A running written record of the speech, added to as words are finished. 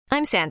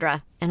I'm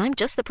Sandra, and I'm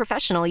just the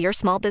professional your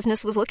small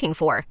business was looking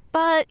for.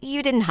 But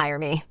you didn't hire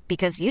me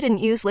because you didn't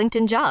use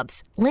LinkedIn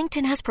Jobs.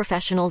 LinkedIn has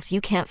professionals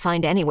you can't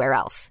find anywhere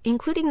else,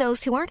 including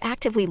those who aren't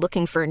actively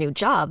looking for a new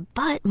job,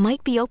 but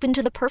might be open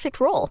to the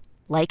perfect role,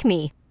 like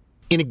me.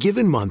 In a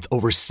given month,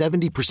 over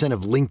 70%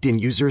 of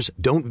LinkedIn users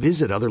don't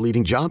visit other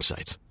leading job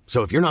sites.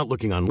 So if you're not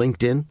looking on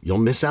LinkedIn, you'll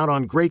miss out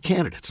on great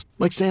candidates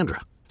like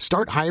Sandra.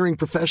 Start hiring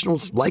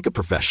professionals like a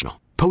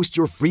professional. Post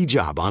your free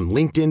job on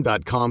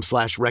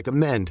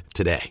linkedin.com/recommend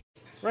today.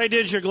 Ray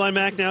Didinger, Glenn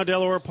Macnow,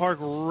 Delaware Park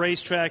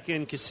Racetrack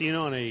and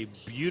Casino on a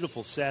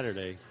beautiful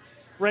Saturday.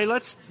 Ray,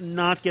 let's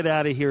not get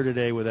out of here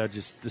today without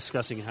just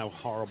discussing how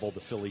horrible the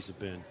Phillies have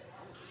been.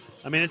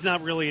 I mean, it's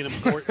not really an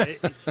important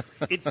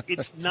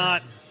it's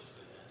not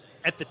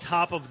at the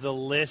top of the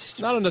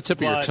list. Not on the tip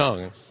of your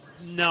tongue.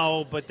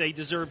 No, but they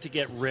deserve to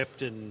get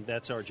ripped, and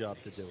that's our job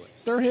to do it.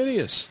 They're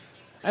hideous.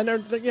 And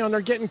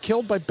they're getting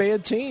killed by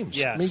bad teams.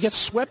 Yes. I mean, you get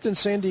swept in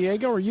San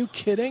Diego. Are you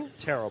kidding?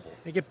 Terrible.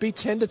 They get beat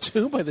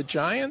 10-2 by the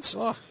Giants.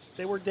 Oh.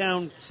 They were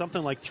down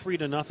something like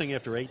 3-0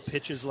 after 8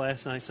 pitches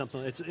last night.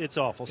 Something. It's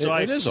awful. So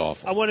it is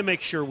awful. I want to make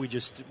sure we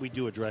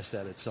do address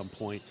that at some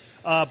point.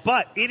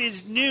 But it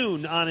is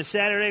noon on a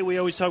Saturday. We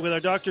always talk with our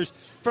doctors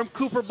from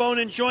Cooper Bone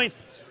and Joint.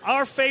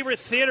 Our favorite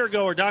theater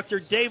goer, Dr.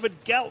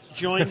 David Gelt,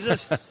 joins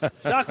us.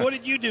 Doc, what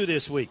did you do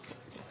this week?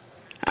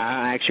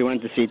 I actually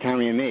went to see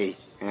Tommy and Me.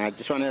 And I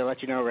just wanted to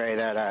let you know, Ray,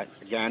 that,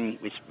 again,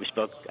 we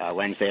spoke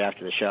Wednesday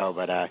after the show,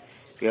 but I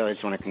really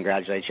just want to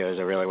congratulate you. It was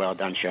a really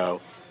well-done show.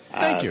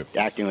 Thank you. The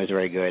acting was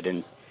very good,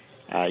 and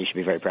you should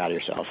be very proud of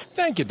yourself.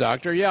 Thank you,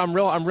 Doctor. Yeah, I'm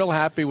real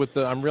happy with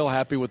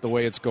the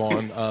way it's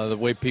gone. The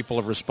way people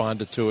have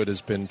responded to it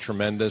has been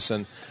tremendous,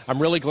 and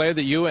I'm really glad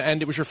that you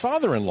and it was your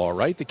father-in-law,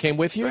 right, that came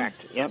with you? Correct.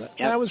 Yep.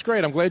 That was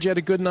great. I'm glad you had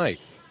a good night.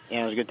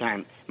 Yeah, it was a good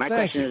time. My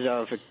question is,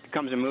 if it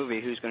becomes a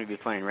movie, who's going to be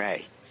playing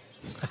Ray?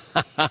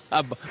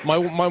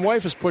 My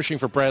wife is pushing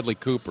for Bradley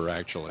Cooper,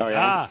 actually. Oh,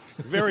 yeah?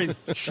 Very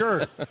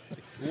sure.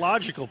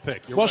 Logical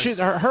pick. Well,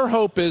 her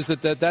hope is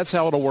that's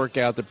how it'll work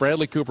out, that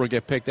Bradley Cooper will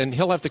get picked, and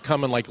he'll have to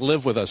come and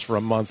live with us for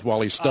a month while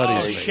he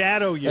studies.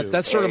 Shadow you.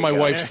 That's sort of my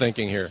wife's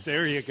thinking here.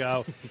 There you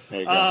go.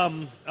 There you go.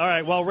 All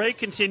right, while Ray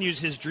continues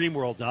his dream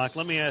world, Doc,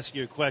 let me ask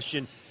you a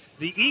question.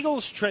 The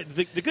Eagles,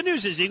 the good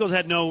news is Eagles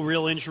had no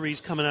real injuries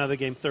coming out of the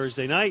game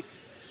Thursday night.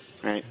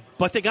 Right.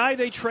 But the guy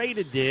they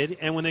traded did,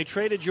 and when they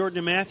traded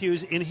Jordan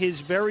Matthews in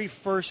his very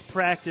first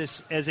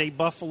practice as a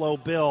Buffalo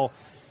Bill,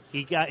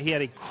 he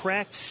had a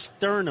cracked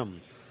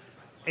sternum.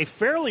 A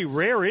fairly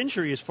rare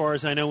injury as far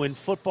as I know in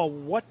football.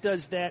 What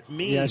does that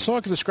mean? Yeah, I saw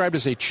it described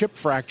as a chip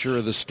fracture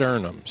of the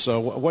sternum. So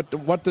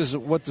what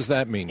does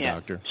that mean,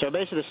 Doctor? So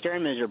basically the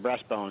sternum is your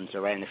breastbone, so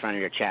right in the front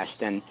of your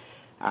chest. And,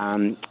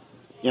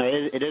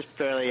 it is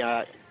fairly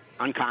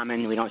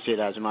uncommon. We don't see it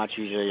as much.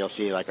 Usually you'll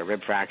see like a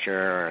rib fracture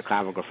or a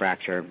clavicle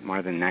fracture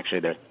more than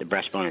actually the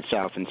breastbone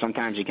itself. And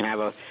sometimes you can have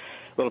a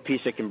little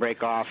piece that can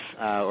break off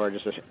or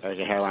just a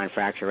hairline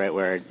fracture right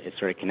where it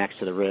sort of connects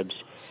to the ribs.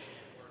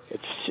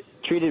 It's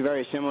treated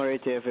very similarly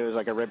to if it was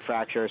like a rib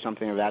fracture or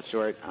something of that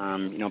sort.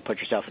 You don't put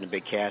yourself in a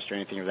big cast or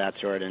anything of that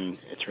sort, and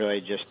it's really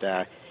just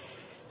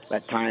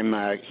let time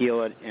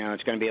heal it.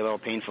 It's going to be a little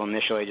painful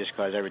initially just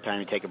because every time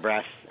you take a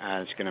breath,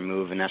 it's going to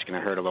move, and that's going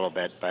to hurt a little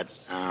bit. But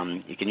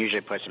you can usually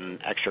put some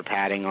extra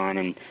padding on,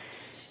 and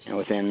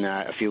within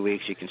a few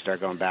weeks you can start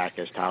going back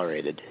as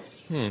tolerated.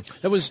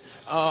 It was.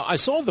 I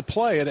saw the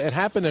play. It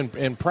happened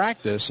in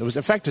practice. It was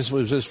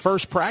his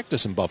first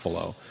practice in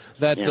Buffalo.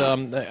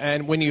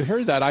 And when you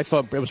heard that, I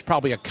thought it was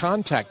probably a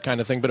contact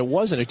kind of thing, but it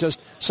wasn't. It just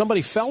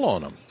somebody fell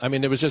on him. I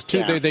mean, it was just two.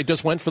 Yeah. They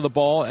just went for the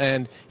ball,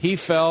 and he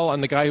fell,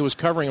 and the guy who was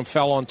covering him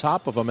fell on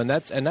top of him, and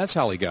that's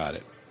how he got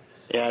it.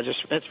 Yeah,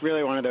 it's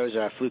really one of those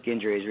fluke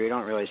injuries where you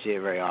don't really see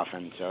it very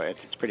often, so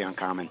it's pretty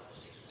uncommon.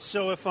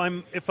 So if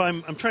I'm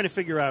trying to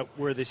figure out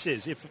where this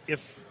is.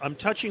 If I'm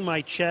touching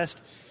my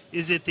chest.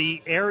 Is it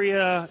the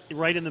area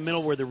right in the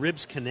middle where the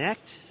ribs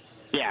connect?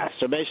 Yeah,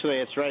 so basically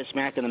it's right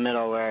smack in the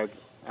middle where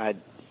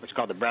it's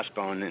called the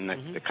breastbone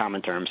in the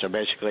common term. So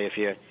basically if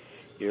you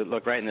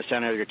look right in the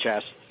center of your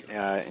chest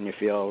and you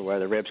feel where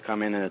the ribs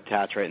come in and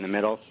attach right in the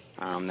middle,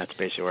 that's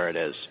basically where it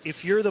is.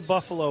 If you're the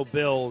Buffalo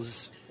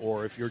Bills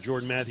or if you're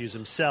Jordan Matthews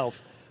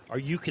himself, are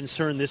you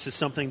concerned this is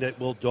something that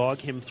will dog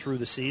him through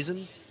the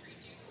season?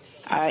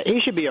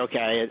 He should be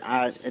okay.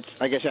 It's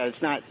like I said,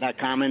 it's not that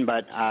common,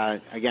 but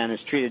again,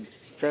 it's treated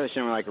fairly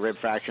similar like a rib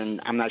fracture.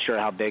 I'm not sure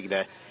how big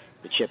the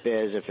chip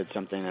is, if it's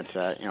something that's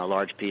a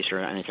large piece or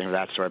anything of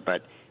that sort,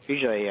 but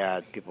usually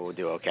people will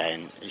do okay,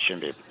 and it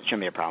shouldn't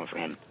be a problem for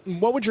him.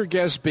 What would your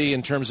guess be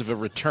in terms of a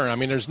return? I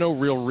mean, there's no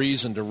real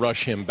reason to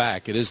rush him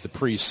back. It is the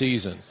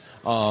preseason.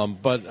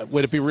 But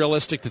would it be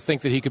realistic to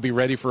think that he could be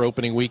ready for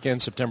opening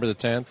weekend, September the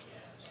 10th?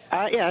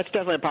 Yeah, it's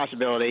definitely a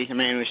possibility. I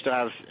mean, we still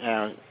have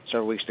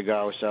several weeks to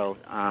go, so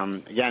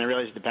again, it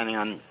really is depending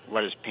on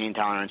what his pain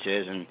tolerance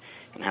is and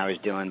how he's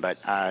doing, but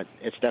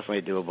it's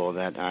definitely doable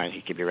that he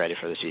could be ready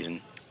for the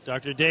season.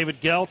 Dr. David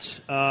Gelt,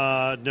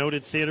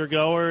 noted theater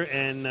goer,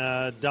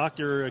 and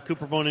Dr.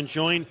 Cooper Bone and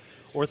Joint,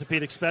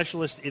 orthopedic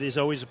specialist. It is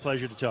always a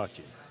pleasure to talk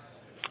to you.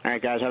 All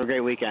right, guys, have a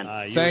great weekend.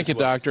 Thank you,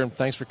 Doctor, and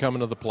thanks for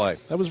coming to the play.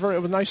 It was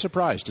a nice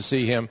surprise to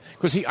see him,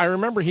 because I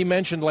remember he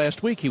mentioned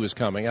last week he was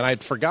coming, and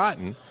I'd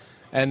forgotten.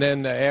 And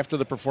then after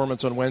the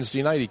performance on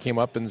Wednesday night, he came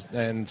up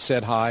and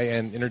said hi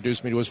and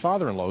introduced me to his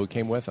father-in-law, who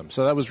came with him.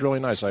 So that was really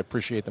nice. I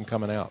appreciate them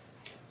coming out.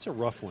 It's a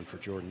rough one for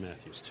Jordan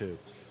Matthews, too.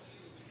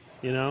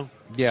 You know?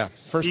 Yeah,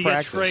 first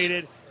practice. Get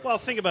traded. Well,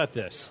 think about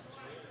this.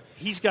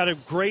 He's got a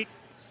great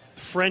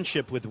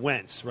friendship with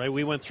Wentz, right?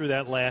 We went through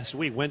that last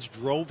week. Wentz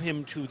drove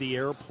him to the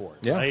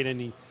airport, right?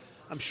 And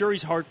I'm sure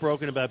he's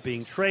heartbroken about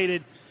being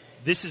traded.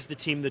 This is the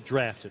team that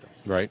drafted him.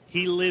 Right.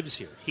 He lives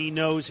here. He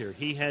knows here.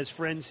 He has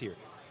friends here.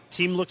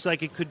 Team looks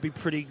like it could be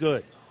pretty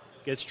good.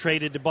 Gets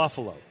traded to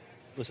Buffalo.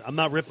 Listen, I'm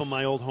not ripping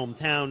my old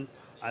hometown.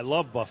 I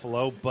love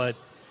Buffalo, but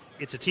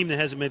it's a team that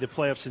hasn't made the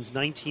playoffs since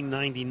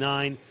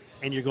 1999,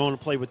 and you're going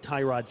to play with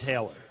Tyrod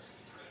Taylor.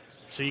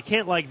 So you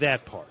can't like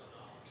that part.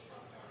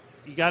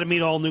 You got to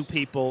meet all new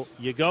people.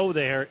 You go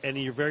there, and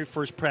in your very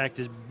first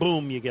practice,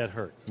 boom, you get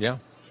hurt. Yeah.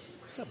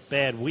 It's a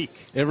bad week.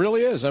 It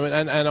really is. I mean,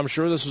 and I'm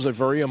sure this was a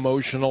very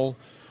emotional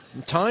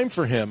time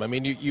for him. I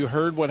mean, you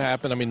heard what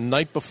happened. I mean, the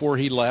night before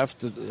he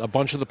left, a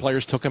bunch of the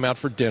players took him out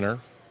for dinner.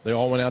 They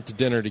all went out to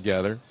dinner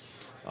together.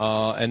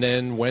 And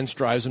then Wentz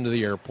drives him to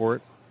the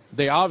airport.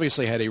 They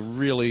obviously had a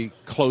really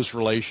close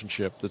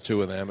relationship, the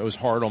two of them. It was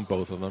hard on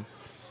both of them.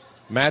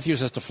 Matthews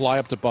has to fly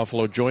up to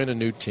Buffalo, join a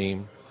new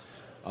team.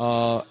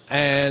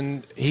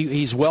 And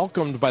he's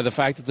welcomed by the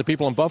fact that the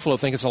people in Buffalo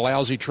think it's a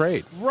lousy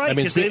trade. Right,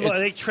 because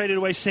they traded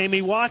away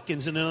Sammy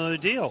Watkins in another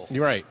deal.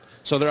 You're right.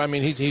 So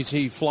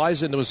he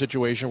flies into a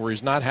situation where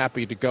he's not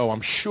happy to go,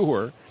 I'm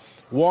sure,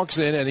 walks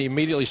in and he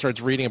immediately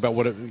starts reading about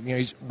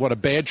what a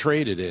bad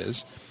trade it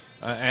is,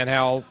 and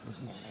how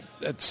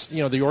it's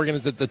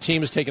the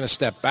team is taking a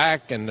step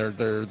back and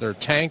they're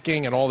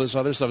tanking and all this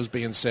other stuff is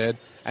being said.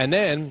 And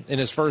then in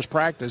his first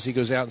practice, he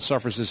goes out and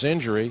suffers this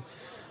injury.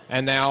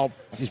 And now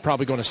he's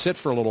probably going to sit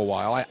for a little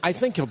while. I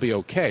think he'll be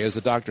okay. As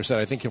the doctor said,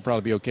 I think he'll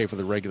probably be okay for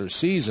the regular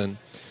season.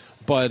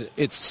 But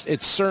it's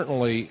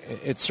certainly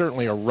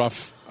a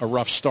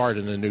rough start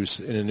in a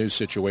new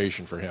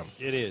situation for him.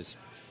 It is.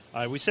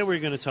 All right, we said we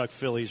were going to talk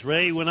Phillies.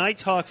 Ray, when I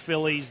talk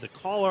Phillies, the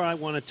caller I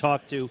want to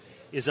talk to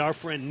is our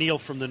friend Neil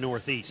from the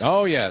Northeast.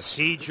 Oh, yes.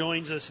 He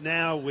joins us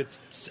now with,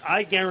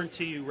 I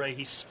guarantee you, Ray,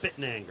 he's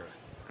spitting anger.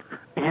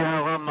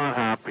 Yeah, well, I'm not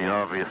happy,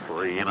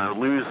 obviously.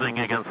 Losing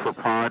against the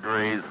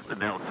Padres, 6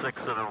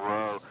 in a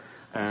row,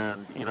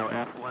 and,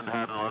 Eflin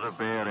had another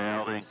bad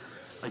outing.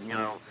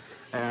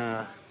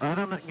 I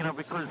don't know,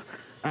 because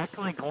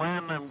actually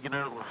Glenn and,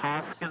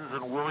 Hoskins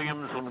and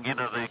Williams, and,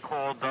 they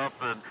called up,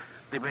 and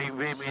they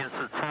maybe in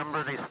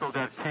September they still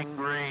got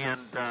Kingery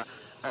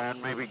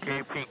and maybe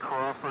J.P.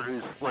 Crawford,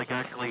 who's,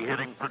 actually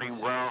hitting pretty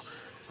well.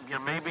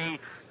 Maybe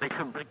they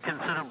should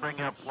consider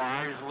bringing up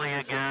Lively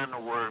again,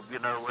 or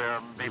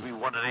maybe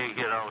one of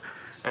the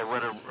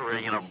whether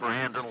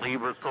Brandon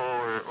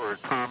Lieberthal or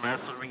Tom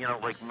Essen,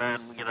 like men,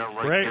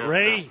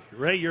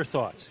 Ray, your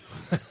thoughts?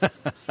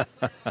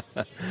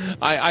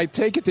 I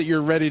take it that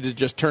you're ready to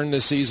just turn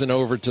this season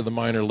over to the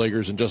minor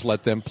leaguers and just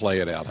let them play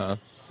it out, huh?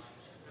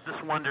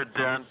 Just wondered,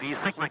 do you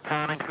think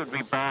McCann should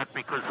be back?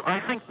 Because I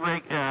think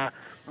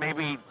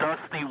maybe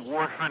Dusty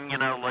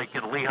Warfin, like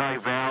in Lehigh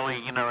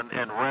Valley,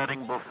 and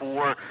Reading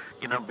before,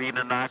 being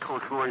a natural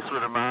choice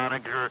with a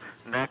manager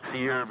next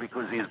year,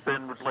 because he's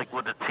been with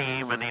the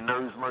team and he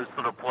knows most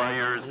of the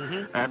players.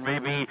 Mm-hmm. And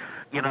maybe,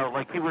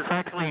 he was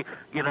actually,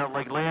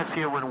 last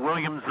year when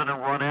Williams didn't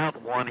run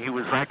out one, he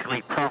was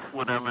actually tough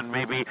with him, and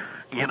maybe,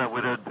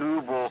 with a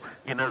Double,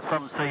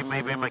 some say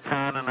maybe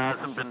McCann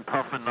hasn't been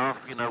tough enough,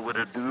 with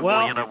a Double,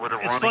 with a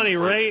running. It's funny,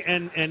 Ray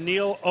and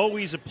Neil,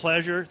 always a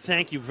pleasure.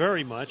 Thank you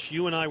very much.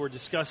 You and I were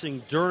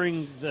discussing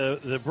during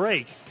the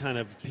break kind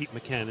of Pete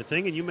McCann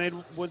thing, and you made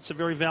what's a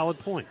very valid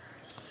point.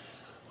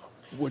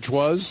 Which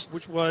was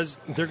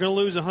they're going to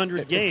lose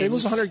 100 games. If they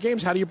lose 100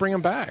 games, how do you bring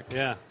them back?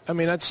 Yeah. I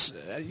mean, that's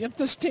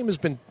this team has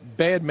been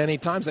bad many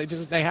times.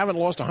 They haven't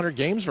lost 100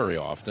 games very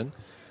often.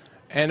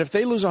 And if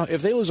they lose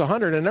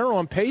 100, and they're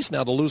on pace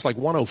now to lose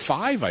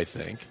 105, I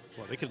think.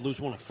 Well, they could lose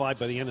 105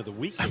 by the end of the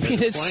week. I mean,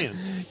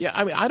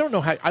 I don't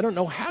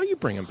know how you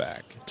bring him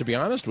back. To be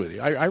honest with you,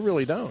 I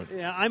really don't.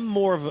 Yeah,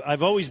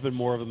 I've always been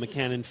more of a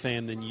McCann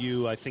fan than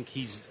you. I think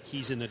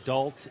he's an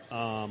adult.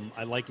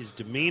 I like his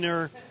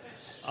demeanor.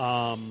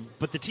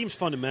 But the team's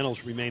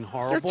fundamentals remain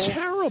horrible. They're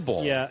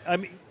terrible. Yeah, I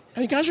mean,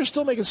 and guys are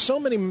still making so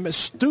many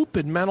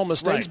stupid mental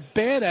mistakes, right.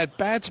 Bad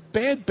at-bats,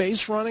 bad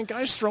base running,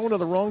 guys throwing to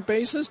the wrong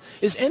bases.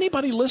 Is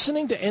anybody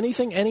listening to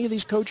anything any of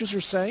these coaches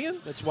are saying?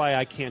 That's why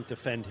I can't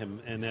defend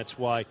him, and that's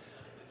why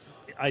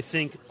I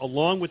think,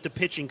 along with the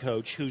pitching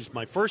coach, who's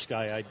my first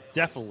guy I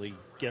definitely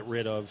get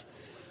rid of,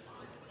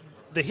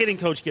 the hitting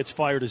coach gets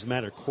fired as a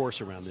matter of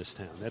course around this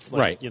town. That's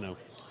right.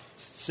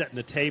 Setting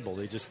the table.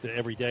 They just,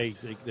 every day,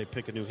 they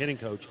pick a new hitting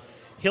coach.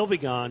 He'll be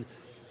gone.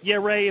 Yeah,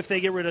 Ray, if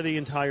they get rid of the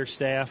entire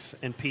staff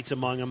and Pete's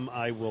among them,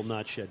 I will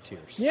not shed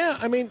tears. Yeah,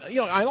 I mean,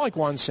 I like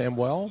Juan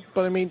Samuel,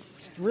 but I mean,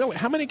 really,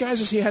 how many guys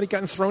has he had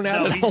gotten thrown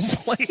out at home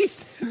plate?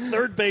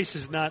 Third base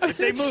is not.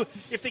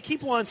 If they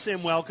keep Juan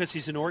Samuel because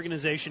he's an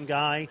organization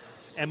guy,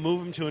 and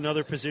move him to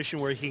another position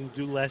where he can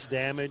do less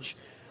damage,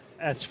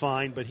 that's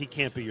fine, but he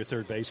can't be your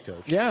third base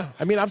coach. Yeah.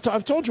 I mean, I've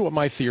told you what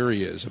my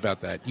theory is about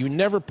that. You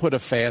never put a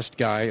fast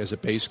guy as a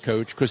base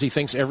coach because he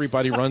thinks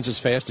everybody runs as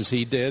fast as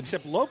he did.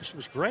 Except Lopes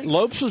was great.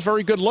 Lopes was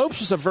very good.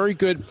 Lopes was a very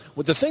good –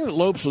 the thing that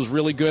Lopes was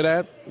really good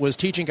at was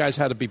teaching guys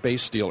how to be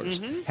base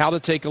stealers, how to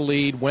take a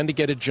lead, when to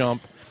get a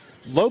jump.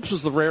 Lopes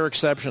was the rare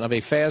exception of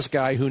a fast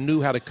guy who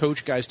knew how to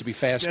coach guys to be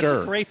faster.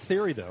 That's a great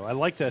theory, though. I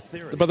like that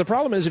theory. But the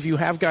problem is if you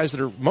have guys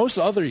that are – most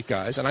other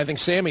guys, and I think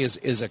Sammy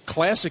is a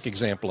classic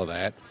example of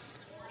that,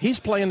 he's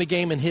playing the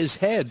game in his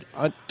head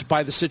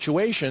by the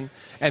situation,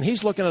 and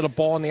he's looking at a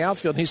ball in the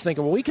outfield, and he's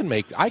thinking, well, I can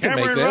make this.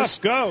 Cameron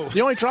Rupp, go.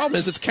 The only problem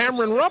is it's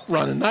Cameron Rupp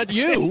running, not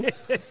you.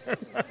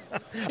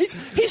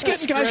 he's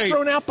getting guys great.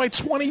 thrown out by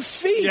 20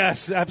 feet.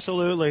 Yes,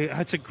 absolutely.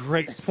 That's a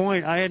great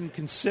point. I hadn't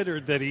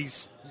considered that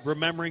he's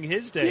remembering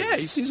his days. Yeah,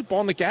 he sees a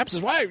ball in the gap,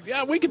 says, "Why?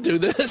 Yeah, we can do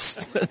this."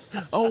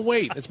 Oh,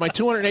 wait, it's my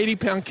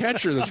 280-pound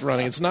catcher that's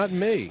running. It's not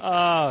me.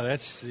 Oh,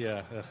 that's,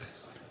 yeah. Ugh.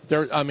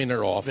 They're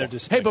awful. They're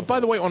Hey, but by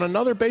the way, on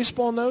another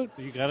baseball note,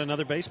 you got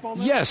another baseball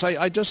note? yes,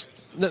 I just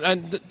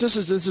and this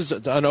is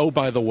an oh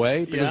by the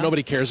way because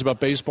nobody cares about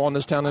baseball in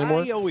this town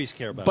anymore. I always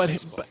care about but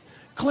baseball. But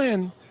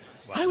Glenn,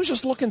 I was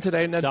just looking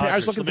today, and I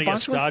was looking at the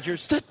box score.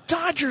 Dodgers. The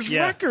Dodgers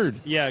record.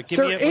 Yeah,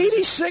 they're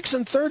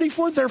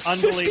 86-34. They're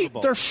 50.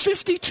 They're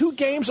 52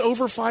 games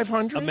over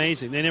 500.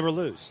 Amazing. They never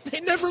lose.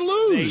 They never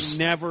lose.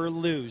 They never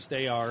lose.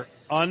 They are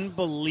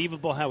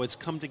unbelievable how it's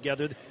come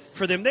together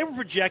for them. They were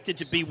projected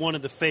to be one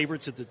of the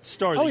favorites at the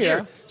start of the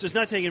year, so it's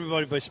not taking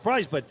everybody by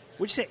surprise. But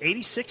would you say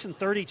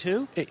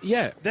 86-32?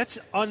 Yeah,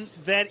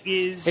 that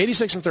is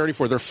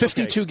 86-34. They're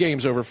 52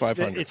 games over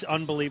 500. It's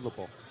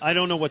unbelievable. I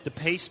don't know what the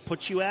pace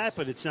puts you at,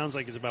 but it sounds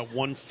like it's about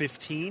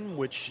 115.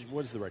 Which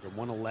what is the record?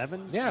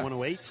 111? Yeah,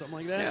 108, something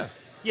like that.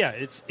 Yeah.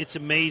 It's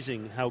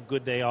amazing how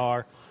good they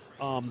are.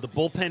 The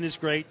bullpen is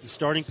great. The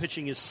starting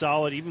pitching is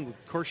solid. Even when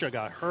Kershaw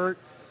got hurt,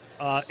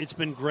 it's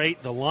been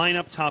great. The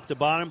lineup, top to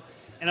bottom.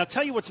 And I'll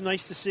tell you what's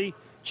nice to see.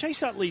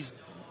 Chase Utley's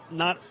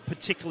not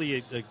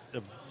particularly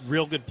a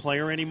real good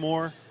player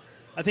anymore.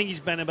 I think he's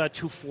been about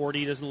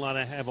 240. He doesn't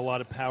have a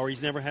lot of power.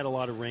 He's never had a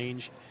lot of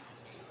range.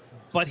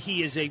 But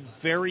he is a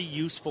very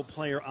useful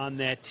player on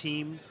that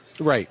team.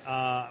 Right.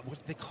 What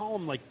they call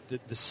him, like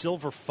the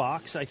Silver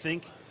Fox, I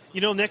think.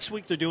 You know, next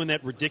week they're doing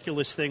that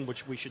ridiculous thing,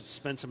 which we should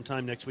spend some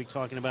time next week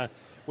talking about,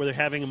 where they're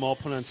having them all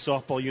put on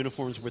softball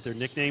uniforms with their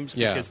nicknames.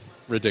 Yeah, because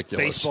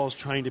ridiculous. Baseball's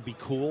trying to be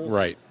cool.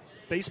 Right.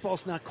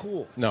 Baseball's not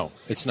cool. No,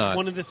 it's not.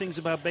 One of the things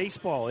about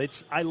baseball,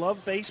 I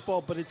love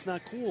baseball, but it's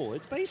not cool.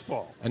 It's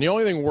baseball. And the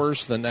only thing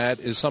worse than that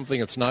is something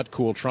that's not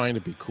cool trying to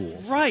be cool.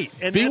 Right.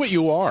 And be what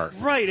you are.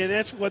 Right, and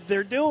that's what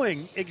they're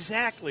doing.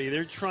 Exactly.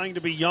 They're trying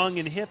to be young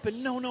and hip,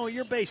 and no,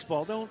 you're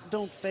baseball.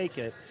 Don't fake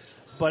it.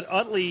 But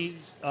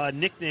Utley's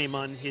nickname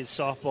on his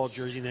softball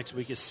jersey next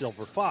week is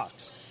Silver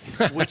Fox,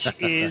 which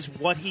is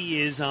what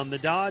he is on the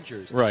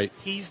Dodgers. Right.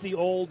 He's the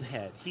old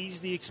head. He's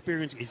the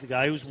experienced. He's the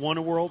guy who's won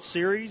a World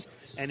Series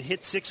and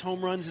hit 6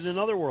 home runs in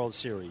another World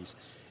Series.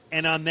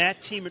 And on that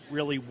team, it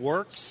really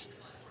works.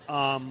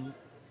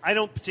 I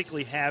don't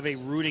particularly have a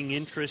rooting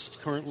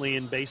interest currently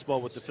in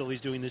baseball with the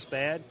Phillies doing this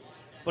bad.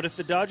 But if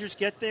the Dodgers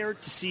get there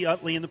to see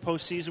Utley in the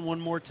postseason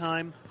one more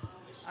time,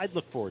 I'd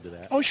look forward to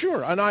that. Oh,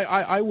 sure. And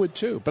I would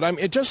too. But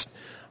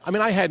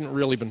I hadn't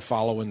really been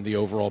following the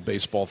overall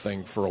baseball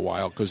thing for a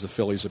while because the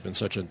Phillies have been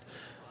such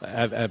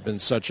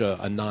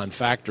a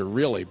non-factor,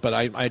 really. But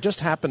I just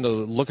happened to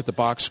look at the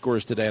box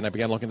scores today, and I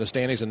began looking at the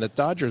standings, and the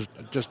Dodgers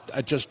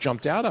just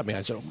jumped out at me.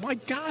 I said, oh, my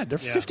God, they're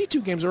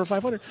 52 games over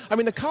 500. I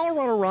mean, the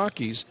Colorado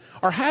Rockies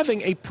are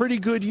having a pretty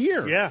good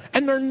year. Yeah.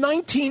 And they're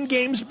 19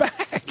 games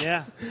back.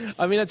 Yeah.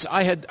 I mean,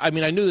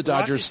 I knew the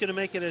Dodgers. Rockies going to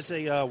make it as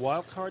a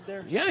wild card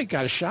there? Yeah, he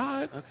got a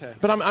shot. Okay.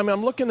 But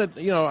I'm looking at,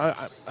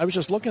 I was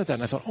just looking at that,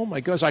 and I thought, oh,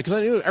 my gosh. Because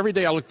I knew every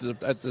day I looked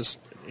at this.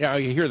 Yeah,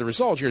 you hear the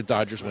results. You hear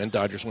Dodgers win.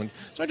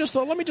 So I just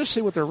thought, let me just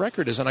see what their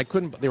record is. And I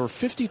couldn't. They were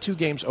 52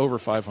 games over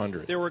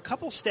 500. There were a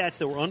couple stats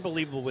that were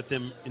unbelievable with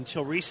them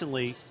until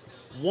recently.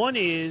 One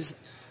is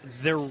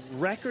their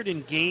record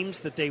in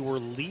games that they were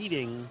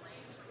leading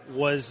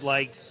was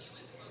like,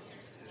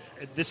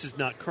 this is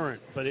not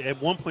current, but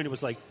at one point it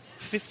was like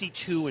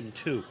 52-2.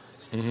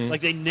 Mm-hmm.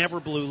 Like they never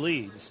blew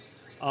leads.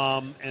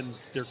 And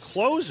their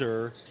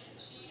closer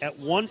at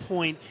one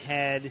point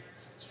had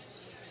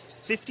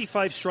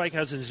 55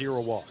 strikeouts and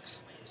 0 walks.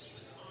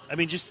 I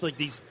mean, just like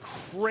these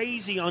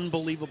crazy,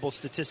 unbelievable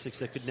statistics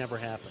that could never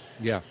happen.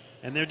 Yeah.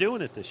 And they're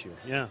doing it this year.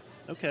 Yeah.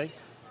 Okay.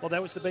 Well,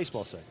 that was the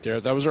baseball segment. Yeah,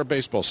 that was our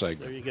baseball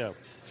segment. There you go.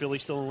 Philly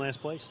still in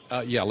last place?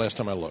 Yeah, last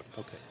time I looked.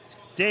 Okay.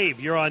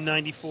 Dave, you're on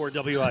 94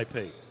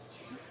 WIP.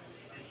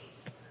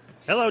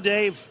 Hello,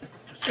 Dave.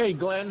 Hey,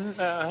 Glenn.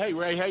 Hey,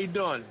 Ray. How you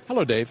doing?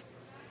 Hello, Dave.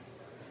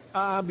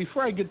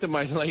 Before I get to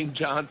my Lane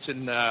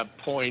Johnson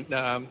point,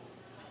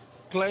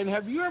 Glenn,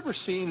 have you ever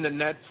seen the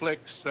Netflix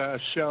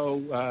show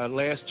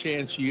Last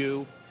Chance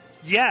U?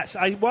 Yes,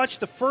 I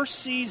watched the first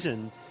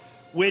season,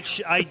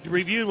 which I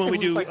reviewed when we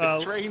do. Like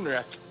a train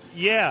wreck.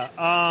 Yeah.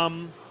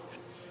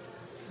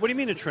 What do you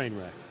mean a train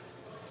wreck?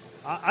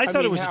 I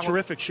thought it was a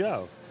terrific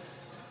show.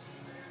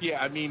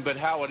 Yeah, I mean, but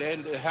how it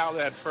ended, how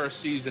that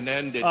first season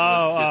ended.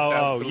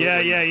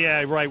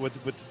 Yeah, right, with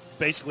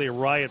basically a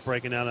riot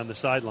breaking out on the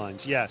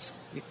sidelines, yes.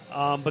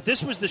 But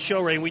this was the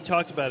show, Ray, and we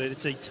talked about it.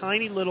 It's a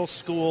tiny little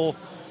school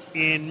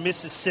in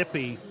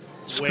Mississippi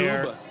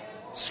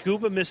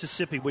Scuba,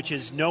 Mississippi, which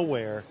is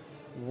nowhere,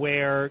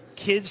 where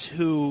kids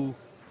who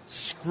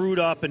screwed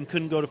up and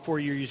couldn't go to 4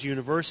 years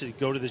university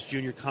go to this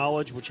junior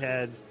college, which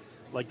had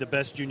like the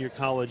best junior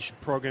college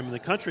program in the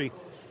country.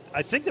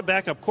 I think the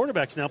backup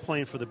quarterback's now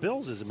playing for the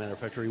Bills, as a matter of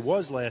fact, or he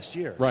was last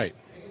year. Right.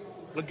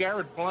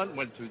 LeGarrette Blount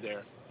went through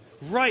there.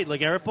 Right,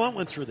 LeGarrette Blount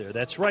went through there.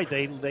 That's right.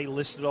 They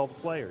listed all the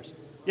players.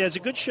 Yeah, it's a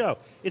good show.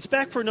 It's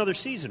back for another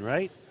season,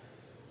 right?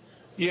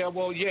 Yeah,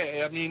 well,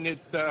 yeah. I mean,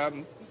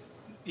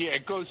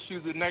 it goes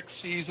through the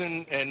next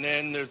season, and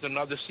then there's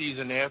another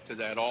season after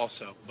that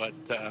also. But,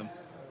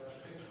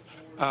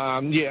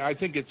 yeah, I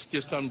think it's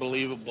just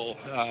unbelievable.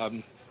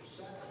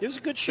 It was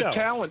a good show. The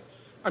talent.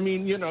 I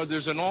mean, you know,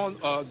 there's an on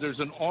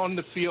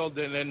the field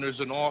and then there's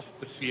an off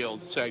the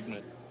field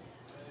segment.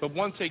 But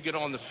once they get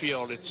on the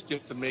field, it's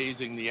just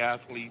amazing the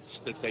athletes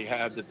that they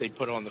have that they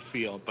put on the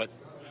field. But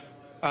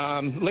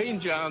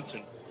Lane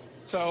Johnson.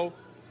 So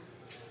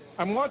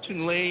I'm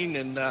watching Lane,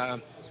 and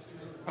I'm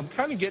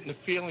kind of getting the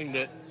feeling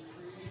that,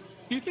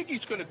 do you think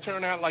he's going to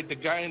turn out like the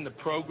guy in the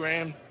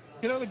program?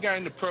 You know, the guy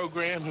in the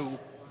program who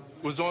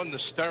was on the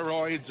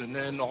steroids, and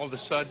then all of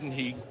a sudden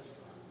he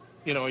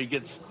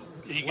gets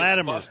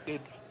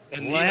busted.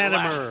 And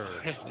Latimer.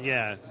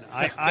 Yeah.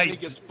 I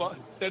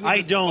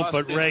don't,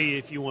 but Ray,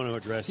 if you want to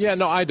address this. Yeah,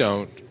 no, I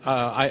don't.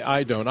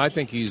 I don't. I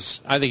think he's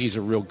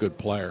a real good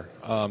player.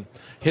 I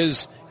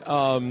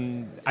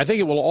think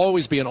it will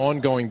always be an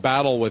ongoing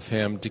battle with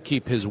him to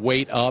keep his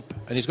weight up,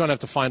 and he's going to have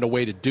to find a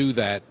way to do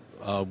that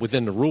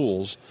within the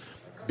rules.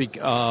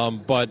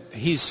 But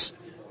he's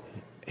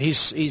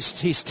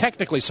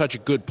technically such a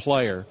good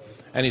player,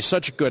 and he's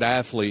such a good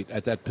athlete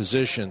at that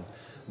position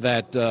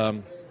that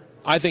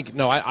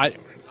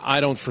I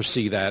don't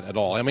foresee that at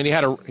all. I mean, he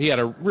had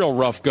a real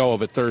rough go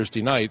of it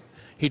Thursday night.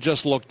 He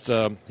just looked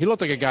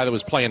like a guy that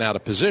was playing out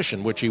of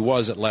position, which he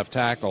was at left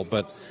tackle.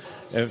 But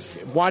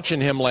watching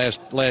him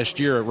last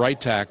year at right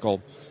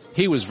tackle,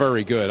 he was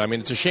very good. I mean,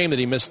 it's a shame that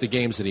he missed the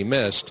games that he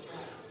missed,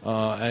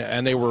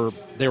 and they were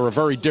a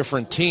very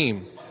different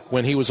team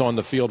when he was on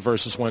the field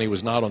versus when he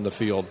was not on the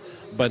field.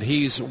 But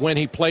when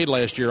he played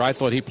last year, I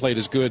thought he played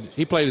as good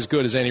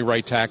as any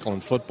right tackle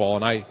in football,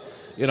 and I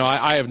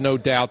have no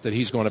doubt that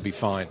he's going to be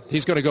fine.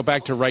 He's going to go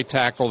back to right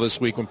tackle this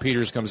week when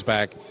Peters comes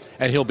back,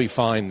 and he'll be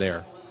fine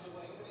there.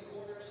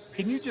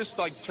 Can you just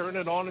turn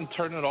it on and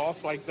turn it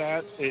off like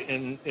that?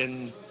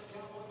 And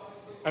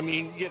I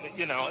mean,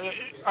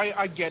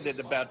 I get it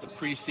about the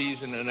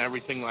preseason and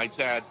everything like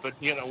that, but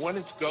when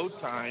it's go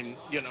time,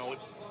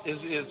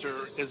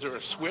 is there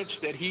a switch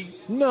that he?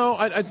 No,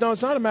 no,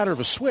 it's not a matter of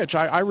a switch.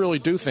 I really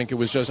do think it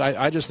was just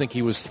I just think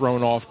he was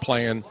thrown off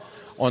playing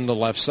on the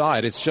left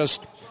side.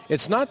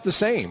 It's not the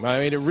same.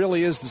 I mean, it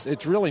really is.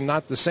 It's really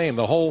not the same.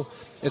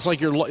 It's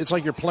like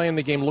you're playing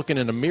the game looking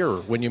in a mirror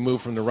when you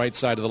move from the right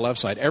side to the left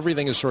side.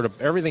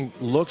 Everything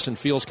looks and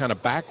feels kind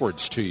of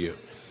backwards to you.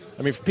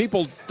 I mean,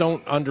 people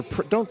don't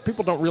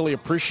really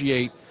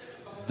appreciate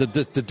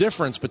the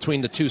difference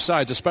between the two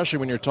sides, especially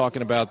when you're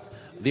talking about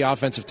the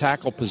offensive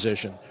tackle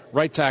position.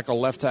 Right tackle,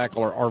 left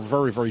tackle are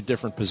very, very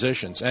different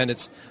positions, and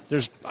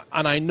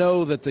I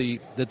know that the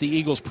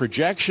Eagles'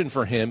 projection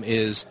for him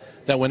is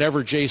that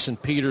whenever Jason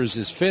Peters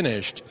is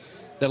finished,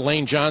 that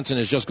Lane Johnson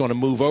is just going to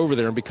move over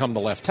there and become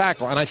the left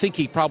tackle, and I think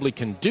he probably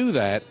can do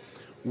that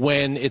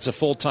when it's a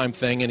full-time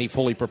thing and he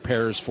fully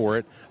prepares for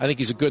it. I think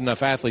he's a good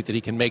enough athlete that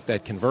he can make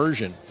that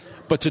conversion.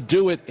 But to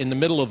do it in the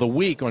middle of the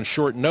week on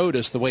short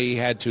notice, the way he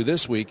had to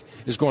this week,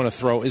 is going to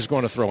throw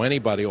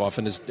anybody off,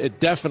 and it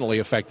definitely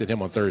affected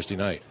him on Thursday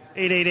night.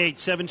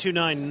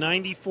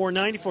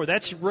 888-729-9494.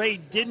 That's Ray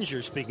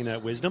Didinger speaking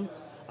that wisdom.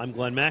 I'm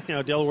Glenn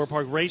Macnow, Delaware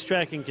Park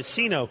Racetrack and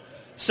Casino.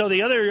 So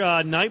the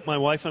other night, my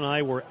wife and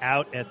I were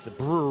out at the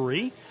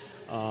brewery,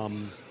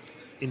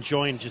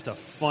 enjoying just a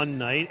fun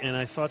night, and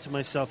I thought to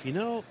myself,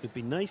 it'd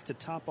be nice to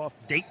top off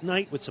date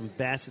night with some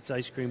Bassett's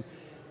ice cream.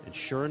 And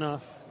sure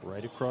enough,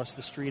 right across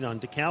the street on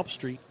DeKalb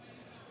Street,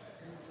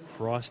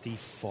 Frosty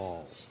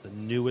Falls, the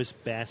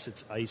newest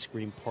Bassett's ice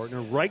cream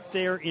partner, right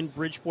there in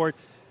Bridgeport,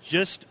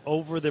 just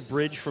over the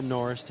bridge from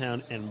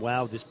Norristown, and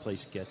wow, this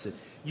place gets it.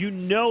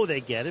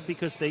 They get it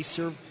because they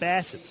serve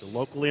Bassett's, a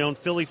locally owned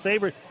Philly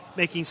favorite,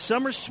 making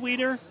summer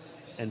sweeter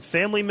and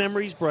family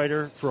memories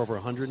brighter for over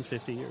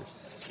 150 years.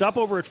 Stop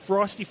over at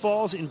Frosty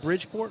Falls in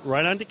Bridgeport,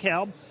 right on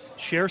DeKalb.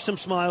 Share some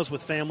smiles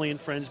with family and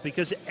friends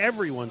because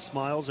everyone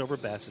smiles over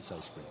Bassett's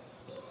ice cream.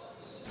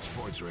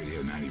 Sports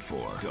Radio 94,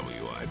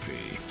 WIP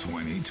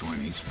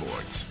 2020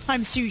 Sports.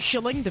 I'm Sue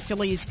Schilling. The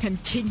Phillies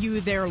continue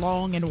their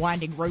long and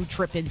winding road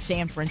trip in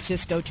San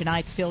Francisco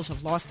tonight. The Phils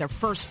have lost their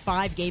first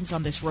 5 games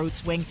on this road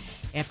swing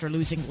after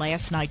losing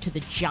last night to the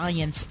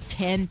Giants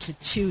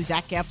 10-2.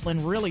 Zach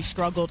Eflin really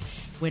struggled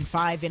when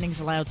 5 innings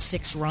allowed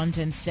 6 runs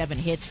and 7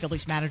 hits.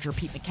 Phillies manager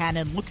Pete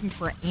Mackanin looking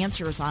for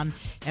answers on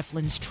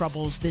Eflin's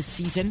troubles this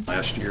season.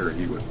 Last year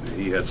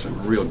he had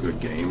some real good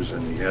games,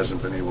 and he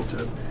hasn't been able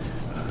to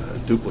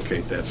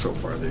duplicate that so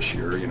far this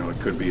year. You know, it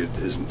could be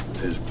his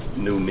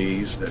new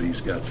knees that he's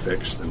got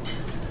fixed, and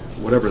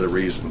whatever the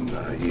reason,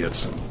 he had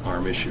some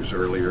arm issues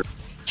earlier.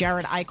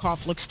 Jared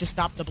Eichhoff looks to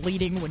stop the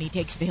bleeding when he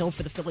takes the hill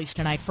for the Phillies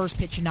tonight. First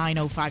pitch at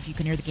 9:05. You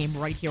can hear the game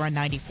right here on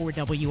 94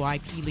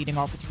 WIP. Leading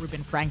off with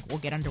Ruben Frank will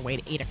get underway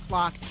at 8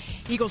 o'clock.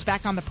 Eagles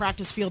back on the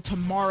practice field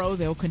tomorrow.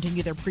 They'll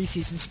continue their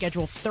preseason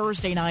schedule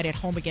Thursday night at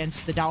home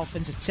against the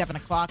Dolphins at 7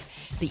 o'clock.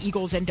 The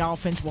Eagles and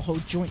Dolphins will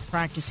hold joint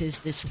practices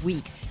this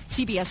week.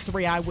 CBS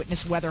 3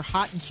 Eyewitness weather,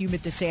 hot and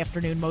humid this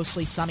afternoon,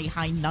 mostly sunny,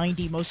 high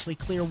 90, mostly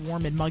clear,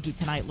 warm and muggy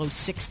tonight, low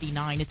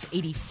 69. It's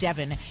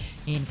 87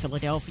 in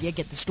Philadelphia.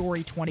 Get the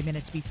story 20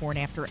 minutes before and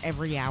after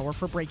every hour.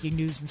 For breaking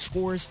news and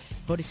scores,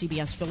 go to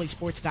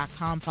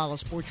CBSPhillySports.com. Follow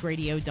Sports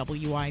Radio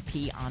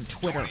WIP on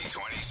Twitter.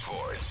 2020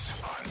 Sports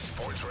on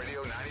Sports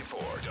Radio 94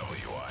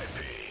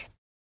 WIP.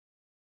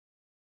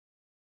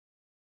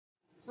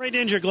 Ray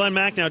Dinger, Glenn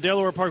Macnow,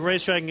 Delaware Park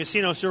Racetrack and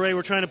Casino. So, Ray,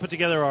 we're trying to put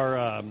together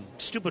our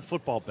stupid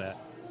football bet,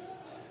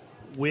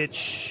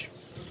 which,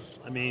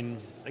 I mean,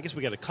 I guess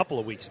we got a couple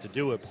of weeks to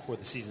do it before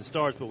the season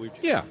starts, but we're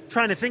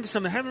trying to think of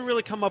something. Haven't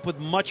really come up with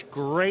much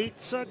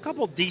great. So a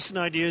couple of decent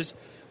ideas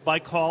by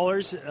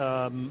callers,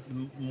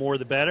 more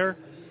the better.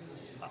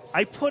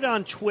 I put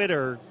on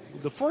Twitter,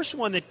 the first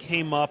one that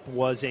came up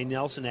was a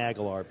Nelson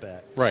Aguilar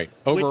bet. Right,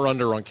 over or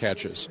under on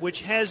catches.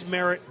 Which has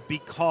merit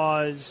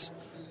because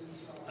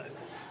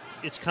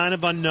it's kind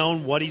of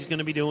unknown what he's going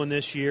to be doing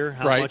this year,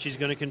 how much he's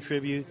going to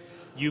contribute.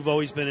 You've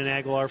always been an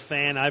Aguilar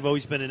fan. I've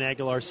always been an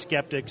Aguilar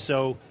skeptic,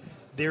 so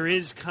there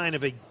is kind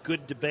of a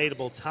good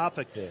debatable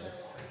topic there.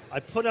 I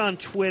put on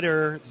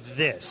Twitter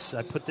this.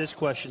 I put this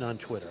question on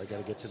Twitter. I got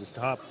to get to this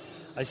top.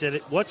 I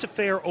said, what's a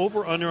fair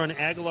over-under on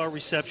Aguilar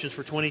receptions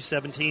for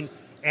 2017?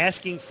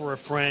 Asking for a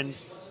friend,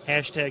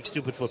 hashtag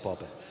stupid football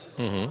bet.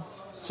 Mm-hmm.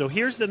 So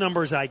here's the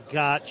numbers I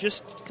got,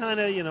 just kind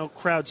of,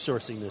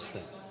 crowdsourcing this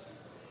thing.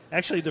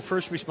 Actually, the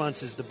first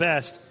response is the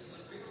best.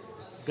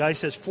 Guy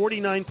says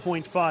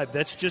 49.5.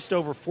 That's just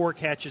over 4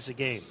 catches a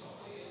game.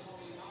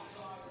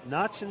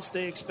 Not since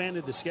they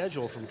expanded the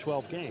schedule from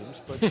 12 games,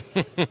 but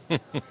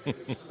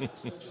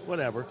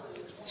whatever.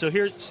 So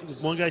here's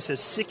one guy says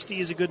 60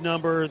 is a good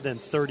number, then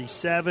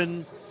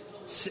 37,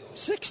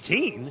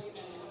 16,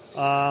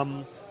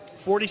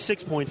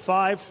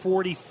 46.5,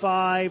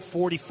 45,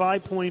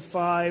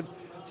 45.5,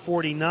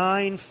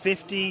 49,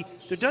 50.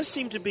 There does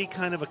seem to be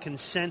kind of a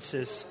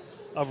consensus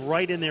of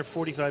right in there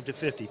 45 to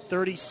 50.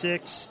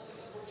 36,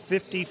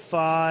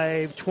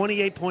 55,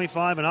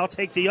 28.5, and I'll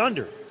take the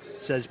under,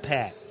 says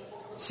Pat.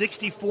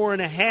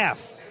 64.5,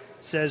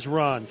 says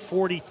Ron.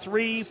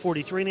 43,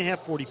 43.5,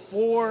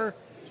 44,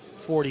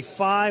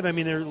 45. I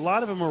mean, a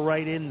lot of them are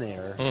right in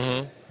there.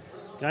 Mm-hmm.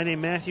 Guy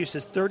named Matthew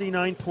says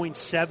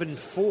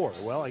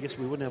 39.74. Well, I guess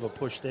we wouldn't have a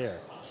push there.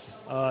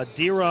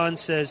 Deron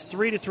says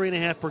 3 to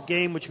 3.5 per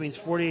game, which means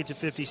 48 to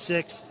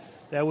 56.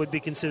 That would be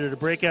considered a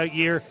breakout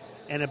year.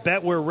 And a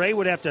bet where Ray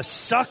would have to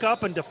suck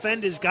up and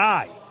defend his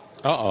guy.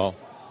 Uh-oh.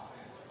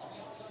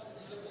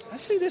 I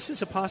see this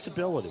as a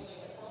possibility.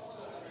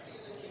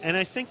 And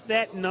I think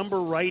that number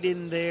right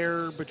in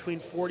there between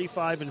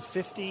 45 and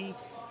 50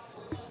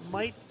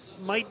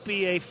 might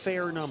be a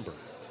fair number.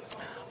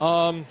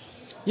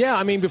 Yeah,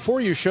 I mean,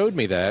 before you showed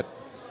me that,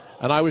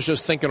 and I was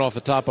just thinking off the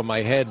top of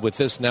my head with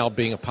this now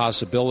being a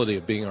possibility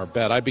of being our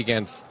bet, I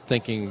began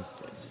thinking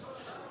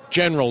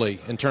generally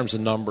in terms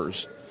of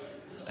numbers.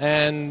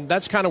 And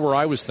that's kind of where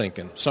I was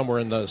thinking,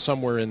 somewhere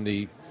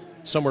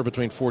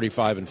between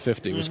 45 and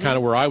 50 was kind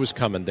of where I was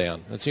coming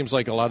down. It seems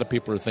like a lot of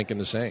people are thinking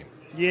the same.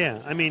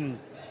 Yeah, I mean,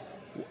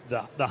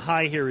 the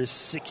high here is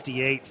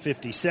 68,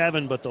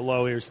 57, but the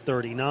low here is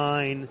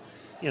 39.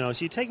 So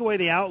you take away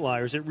the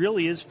outliers, it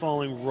really is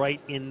falling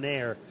right in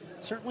there.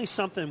 Certainly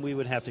something we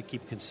would have to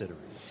keep considering.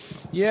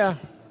 Yeah,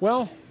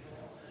 well,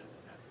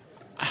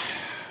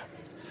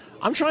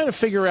 I'm trying to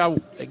figure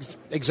out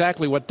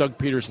exactly what Doug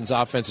Peterson's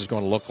offense is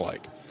going to look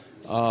like.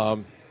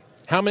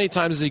 How many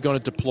times is he going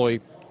to deploy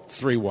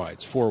 3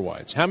 wides, 4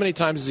 wides? How many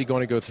times is he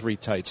going to go 3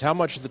 tights? How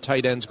much of the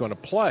tight end's going to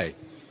play?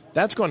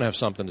 That's going to have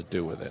something to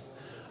do with it.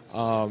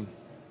 I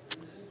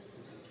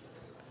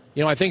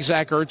think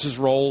Zach Ertz's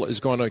role is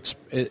going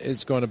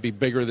to be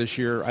bigger this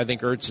year. I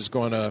think Ertz is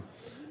going to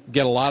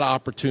get a lot of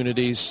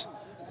opportunities,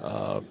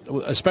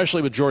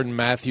 especially with Jordan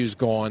Matthews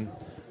gone.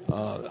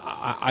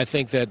 I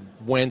think that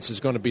Wentz is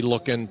going to be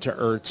looking to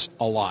Ertz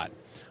a lot.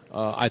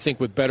 I think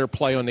with better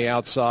play on the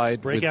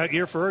outside. Breakout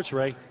year for Ertz,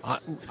 Ray.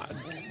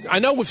 I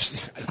know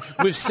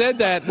we've said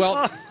that.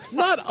 Well,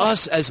 Not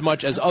us as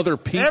much as other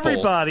people.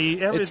 Everybody.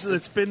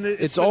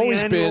 It's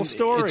always been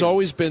story. It's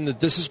always been that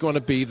this is going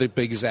to be the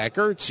big Zach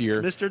Ertz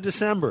year, Mr.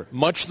 December.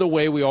 Much the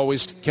way we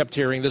always kept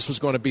hearing this was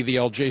going to be the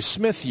L.J.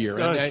 Smith year,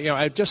 and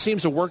it just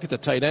seems to work at the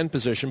tight end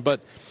position.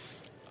 But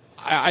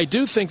I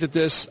do think that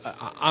this,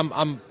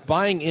 I'm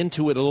buying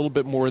into it a little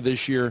bit more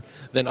this year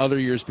than other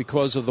years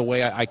because of the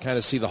way I kind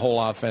of see the whole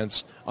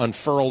offense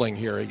unfurling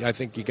here. I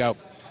think you got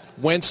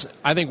Wentz.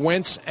 I think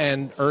Wentz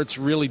and Ertz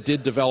really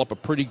did develop a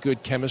pretty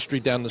good chemistry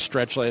down the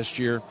stretch last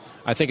year.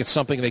 I think it's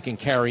something they can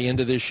carry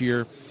into this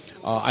year.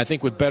 I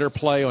think with better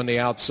play on the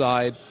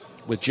outside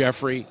with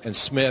Jeffrey and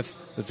Smith,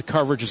 that the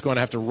coverage is going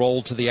to have to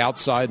roll to the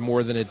outside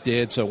more than it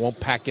did, so it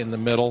won't pack in the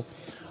middle.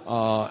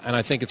 And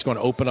I think it's going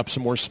to open up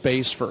some more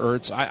space for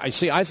Ertz.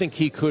 I think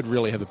he could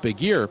really have a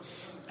big year.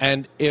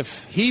 And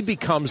if he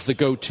becomes the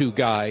go-to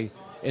guy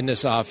in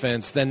this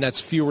offense, then that's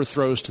fewer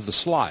throws to the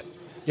slot.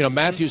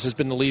 Matthews has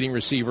been the leading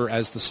receiver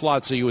as the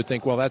slot, so you would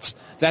think, well, that's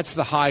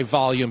the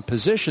high-volume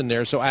position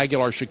there, so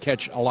Aguilar should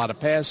catch a lot of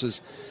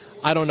passes.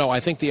 I don't know. I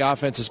think the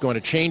offense is going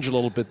to change a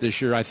little bit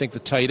this year. I think the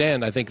tight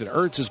end, I think that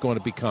Ertz is going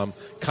to become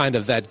kind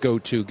of that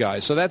go-to guy.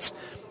 So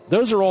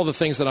those are all the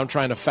things that I'm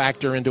trying to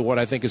factor into what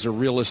I think is a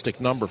realistic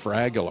number for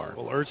Aguilar.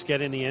 Will Ertz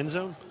get in the end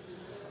zone?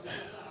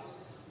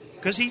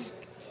 Because he's,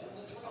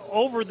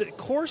 over the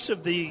course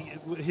of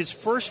his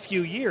first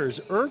few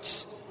years,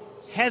 Ertz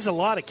has a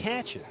lot of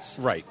catches.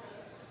 Right.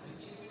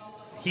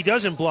 He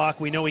doesn't block.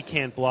 We know he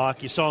can't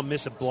block. You saw him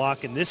miss a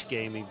block in this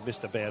game. He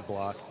missed a bad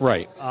block.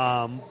 Right.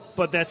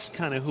 But that's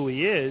kind of who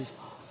he is.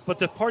 But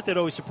the part that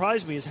always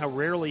surprised me is how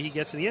rarely he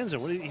gets in the end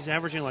zone. He's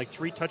averaging like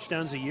 3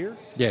 touchdowns a year?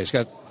 Yeah, he's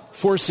got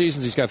 4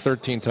 seasons. He's got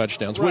 13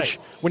 touchdowns, right. Which,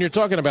 when you're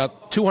talking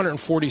about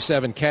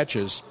 247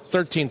 catches,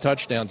 13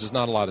 touchdowns is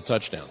not a lot of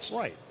touchdowns.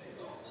 Right.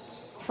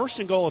 First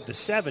and goal at the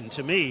 7,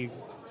 to me,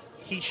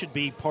 he should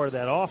be part of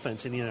that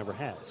offense, and he never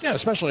has. Yeah,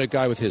 especially a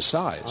guy with his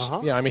size.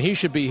 Uh-huh. Yeah, I mean, he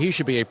should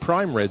be a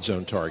prime red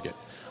zone target.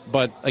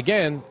 But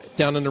again,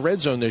 down in the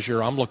red zone this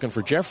year, I'm looking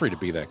for Jeffrey to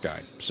be that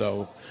guy.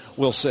 So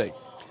we'll see.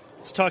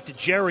 Let's talk to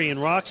Jerry in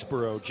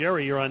Roxborough.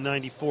 Jerry, you're on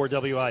 94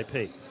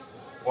 WIP.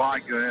 Why,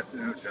 good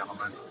afternoon,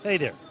 gentlemen. Hey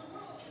there.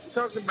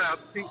 Talking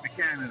about Pete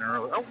Buchanan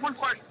earlier. Oh, one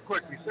question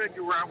quick. You said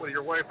you were out with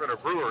your wife at a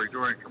brewery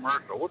during a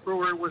commercial. What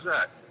brewery was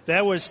that?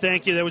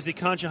 Thank you, that was the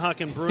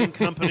Conshohocken Brewing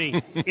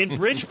Company in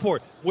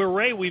Bridgeport, where,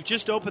 Ray, we've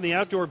just opened the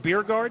outdoor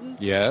beer garden.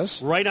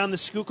 Yes. Right on the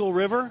Schuylkill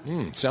River.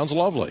 Sounds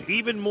lovely.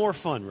 Even more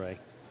fun, Ray.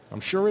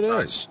 I'm sure it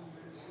is.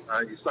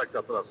 You psyched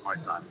up my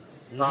time.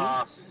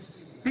 Mm-hmm.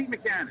 Pete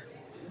Buchanan.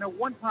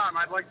 One time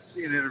I'd like to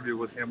see an interview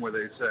with him where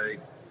they say,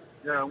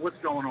 what's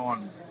going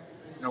on?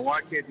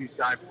 Why can't these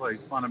guys play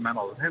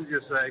fundamentals? And him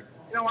just say,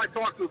 I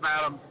talked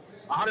about him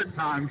 100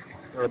 times.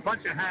 They're a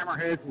bunch of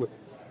hammerheads with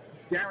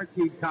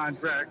guaranteed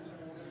contracts,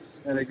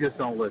 and they just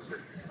don't listen.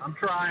 I'm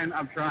trying,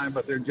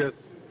 but they're just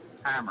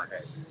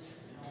hammerheads.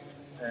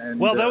 And,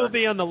 well, that will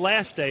be on the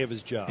last day of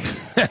his job.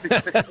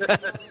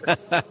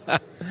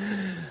 The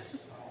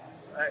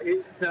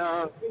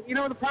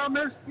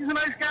problem is he's a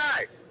nice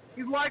guy.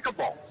 He's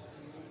likable.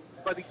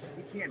 But he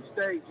can't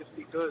stay just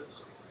because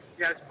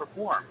he has to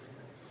perform.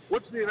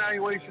 What's the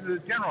evaluation of the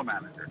general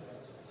manager?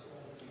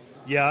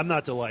 Yeah, I'm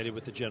not delighted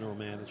with the general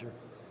manager.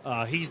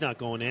 He's not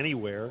going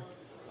anywhere.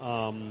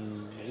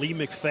 Lee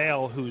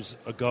McPhail, who's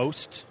a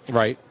ghost,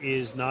 right,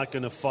 is not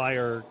going to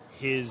fire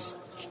his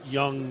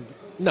young,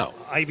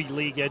 Ivy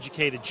League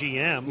educated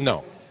GM.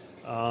 No.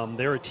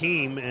 They're a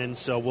team, and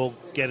so we'll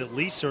get at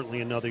least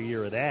certainly another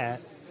year of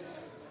that.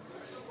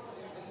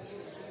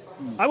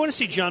 I want to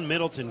see John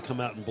Middleton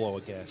come out and blow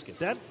a gasket.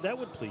 That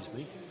would please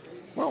me.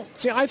 Well,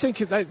 see, I think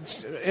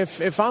that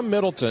if I'm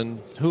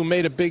Middleton, who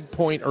made a big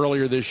point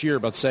earlier this year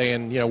about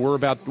saying, we're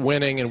about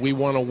winning and we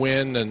want to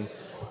win, and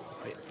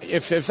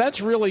if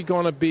that's really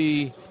going to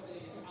be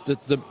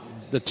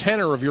the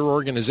tenor of your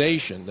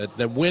organization,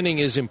 that winning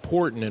is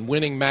important and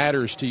winning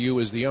matters to you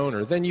as the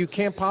owner, then you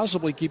can't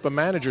possibly keep a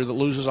manager that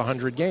loses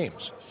 100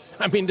 games.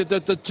 I mean,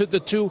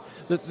 the two,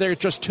 they're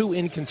just too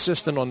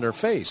inconsistent on their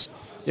face.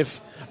 If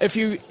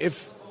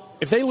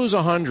they lose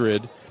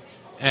 100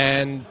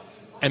 and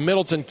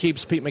Middleton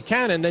keeps Pete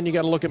Buchanan, then you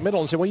got to look at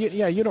Middleton and say, well,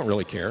 you don't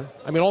really care.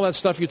 I mean, all that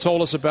stuff you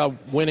told us about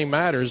winning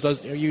matters,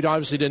 you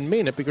obviously didn't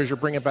mean it because you're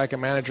bringing back a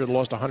manager that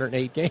lost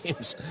 108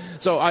 games.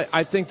 So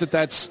I think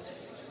that's.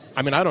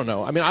 I mean, I don't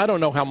know. I don't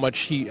know how much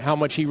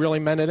he really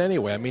meant it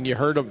anyway. I mean, you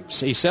heard him.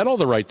 He said all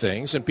the right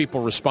things, and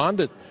people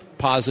responded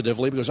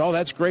positively because,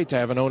 that's great to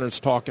have an owner that's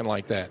talking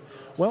like that.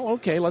 Well,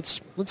 okay,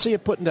 let's see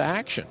it put into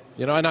action.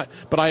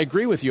 But I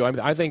agree with you.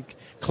 I think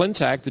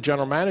Klintak, the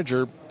general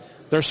manager,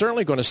 they're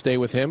certainly going to stay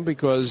with him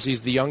because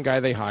he's the young guy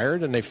they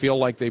hired, and they feel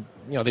like they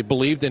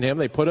believed in him.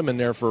 They put him in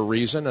there for a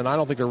reason, and I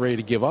don't think they're ready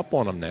to give up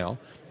on him now.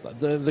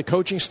 The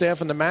coaching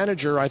staff and the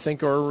manager, I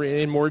think, are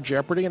in more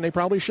jeopardy, and they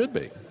probably should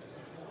be.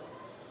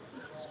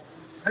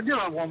 I do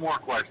have one more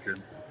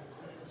question.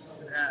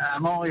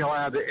 I'm only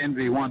allowed to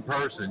envy one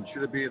person.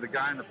 Should it be the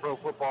guy in the Pro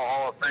Football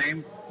Hall of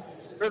Fame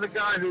or the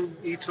guy who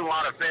eats a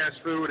lot of fast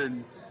food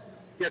and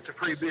gets a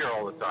free beer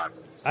all the time?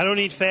 I don't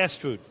eat fast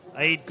food.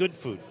 I eat good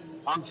food.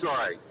 I'm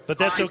sorry. But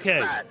that's High okay.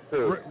 fat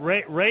food.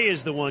 Ray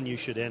is the one you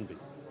should envy.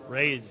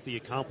 Ray is the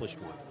accomplished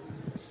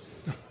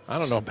one. I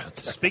don't know about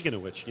that. Speaking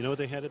of which, you know what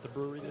they had at the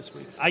brewery this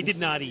week? I did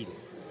not eat it,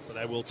 but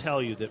I will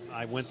tell you that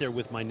I went there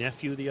with my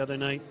nephew the other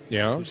night,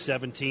 who's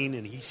 17,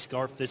 and he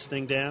scarfed this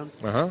thing down.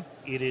 Uh-huh.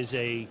 It is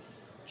a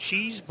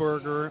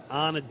cheeseburger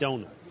on a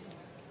donut.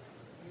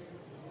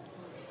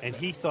 And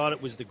he thought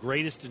it was the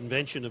greatest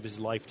invention of his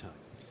lifetime.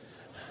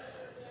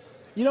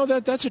 You know,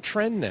 that's a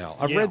trend now.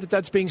 I've read that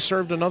that's being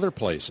served in other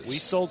places. We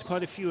sold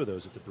quite a few of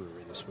those at the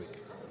brewery this week.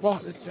 Well,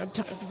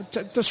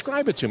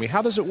 describe it to me.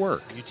 How does it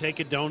work? You take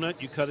a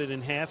donut, you cut it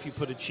in half, you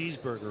put a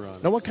cheeseburger on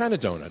it. Now, what kind of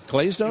donut?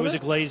 Glazed donut? It was a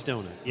glazed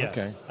donut, yeah.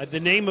 Okay.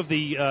 The name of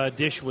the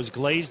dish was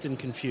Glazed and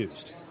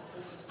Confused.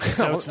 That's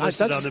how it's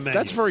listed on the menu.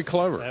 That's very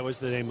clever. That was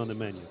the name on the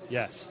menu,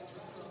 yes.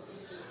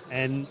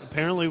 And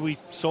apparently we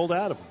sold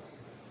out of them.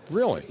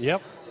 Really?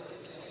 Yep.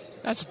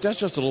 That's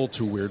just a little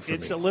too weird for me.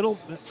 It's a little,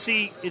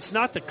 see, it's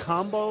not the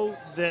combo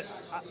that,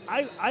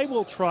 I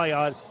will try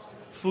odd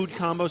food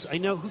combos. I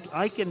know,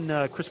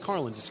 Chris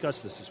Carlin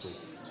discussed this week.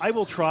 I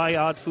will try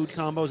odd food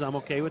combos. I'm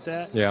okay with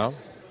that. Yeah.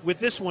 With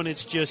this one,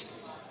 it's just,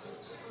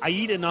 I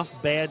eat enough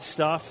bad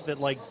stuff that,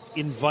 like,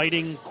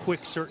 inviting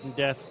quick, certain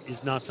death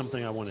is not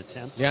something I want to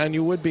attempt. Yeah, and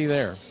you would be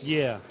there.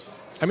 Yeah.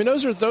 I mean,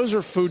 those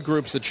are food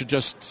groups that should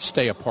just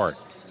stay apart.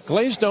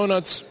 Glazed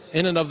donuts,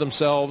 in and of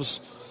themselves,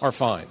 are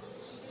fine.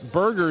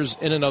 Burgers,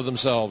 in and of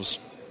themselves,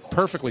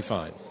 perfectly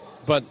fine.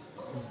 But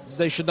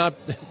they shouldn't All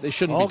be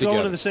together.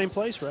 going to the same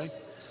place, Ray.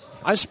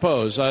 I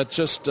suppose. I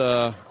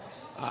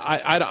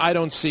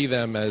don't see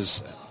them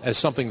as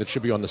something that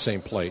should be on the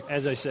same plate.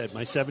 As I said,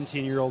 my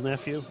 17-year-old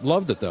nephew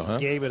loved it, though, huh?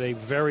 Gave it a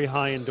very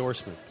high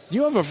endorsement.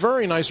 You have a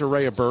very nice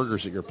array of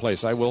burgers at your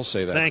place. I will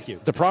say that. Thank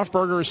you. The Prof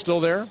Burger is still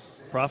there?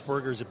 Prof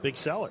Burger is a big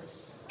seller.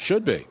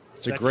 Should be.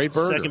 It's a great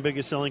burger. Second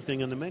biggest selling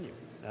thing on the menu.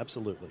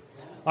 Absolutely.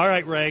 All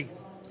right, Ray.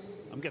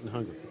 I'm getting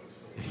hungry.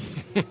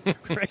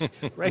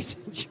 Ray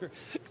Dinger,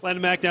 Glenn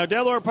Macnow,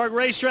 Delaware Park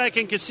Racetrack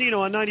and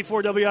Casino on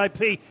 94 WIP.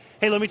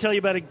 Hey, let me tell you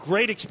about a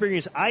great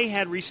experience I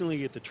had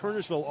recently at the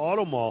Turnersville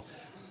Auto Mall.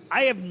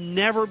 I have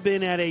never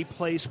been at a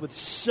place with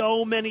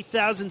so many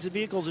thousands of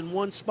vehicles in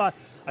one spot.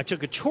 I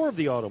took a tour of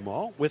the auto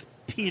mall with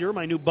Peter,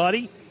 my new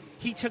buddy.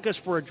 He took us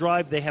for a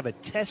drive. They have a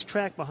test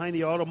track behind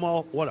the auto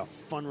mall. What a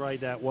fun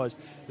ride that was.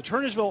 The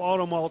Turnersville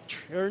Auto Mall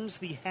turns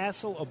the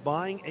hassle of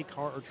buying a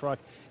car or truck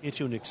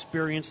into an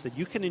experience that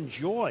you can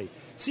enjoy.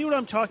 See what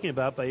I'm talking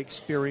about by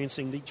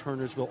experiencing the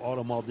Turnersville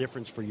Auto Mall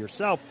difference for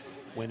yourself.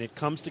 When it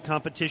comes to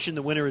competition,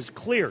 the winner is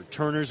clear.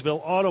 Turnersville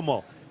Auto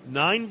Mall.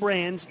 9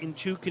 brands in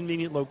 2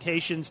 convenient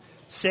locations.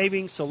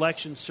 Saving,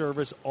 selection,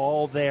 service,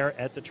 all there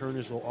at the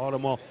Turnersville Auto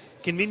Mall.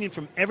 Convenient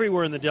from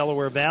everywhere in the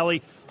Delaware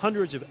Valley.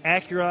 Hundreds of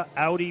Acura,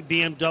 Audi,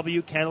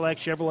 BMW, Cadillac,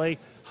 Chevrolet,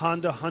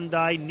 Honda,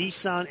 Hyundai,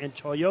 Nissan, and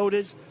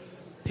Toyotas.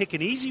 Pick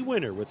an easy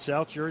winner with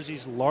South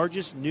Jersey's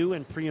largest new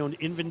and pre-owned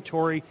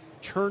inventory,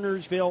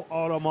 Turnersville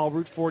Auto Mall,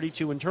 Route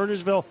 42 in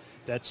Turnersville.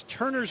 That's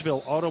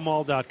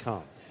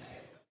TurnersvilleAutomall.com.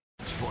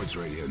 Sports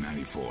Radio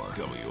 94,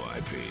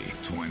 WIP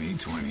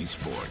 2020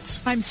 Sports.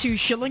 I'm Sue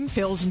Schilling.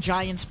 Phils and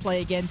Giants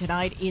play again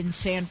tonight in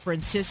San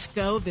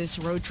Francisco. This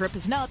road trip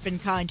has not been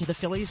kind to the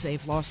Phillies.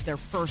 They've lost their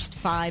first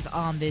 5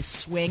 on this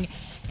swing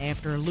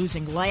after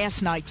losing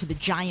last night to the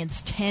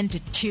Giants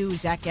 10-2.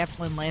 Zach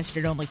Eflin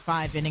lasted only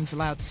 5 innings,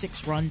 allowed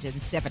 6 runs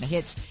and 7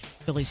 hits.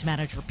 Phillies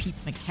manager Pete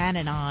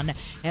Mackanin on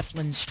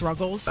Eflin's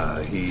struggles.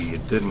 He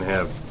didn't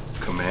have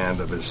command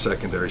of his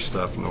secondary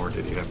stuff, nor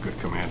did he have good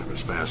command of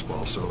his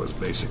fastball. So it was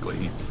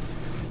basically,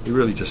 he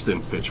really just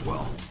didn't pitch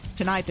well.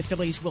 Tonight, the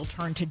Phillies will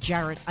turn to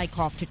Jarrett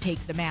Eickhoff to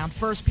take the mound.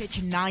 First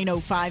pitch,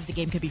 9:05. The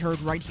game can be heard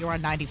right here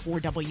on 94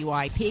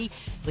 WIP.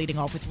 Leading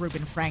off with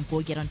Reuben Frank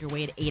will get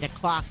underway at 8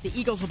 o'clock. The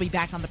Eagles will be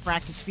back on the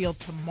practice field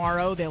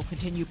tomorrow. They'll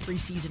continue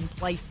preseason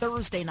play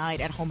Thursday night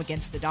at home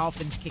against the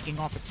Dolphins, kicking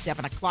off at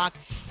 7 o'clock.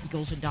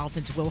 Eagles and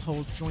Dolphins will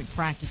hold joint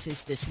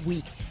practices this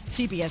week.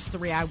 CBS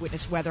 3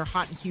 eyewitness weather,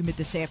 hot and humid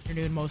this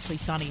afternoon, mostly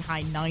sunny,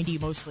 high 90,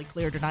 mostly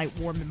clear tonight,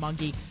 warm and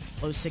muggy,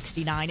 low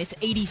 69. It's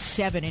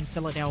 87 in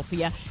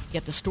Philadelphia.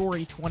 Get the story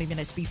 20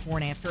 minutes before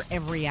and after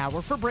every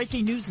hour. For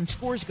breaking news and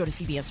scores, go to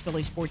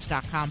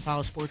CBSPhillySports.com.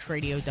 Follow Sports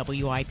Radio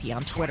WIP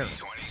on Twitter.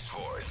 2020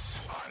 Sports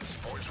on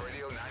Sports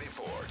Radio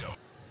 94.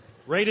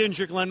 Ray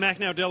Dinger, Glenn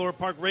Macnow, Delaware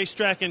Park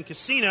Racetrack and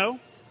Casino.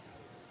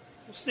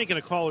 Just thinking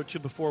a call or two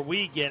before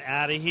we get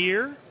out of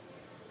here.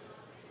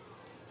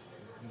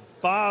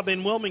 Bob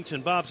in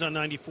Wilmington. Bob's on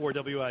 94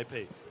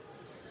 WIP.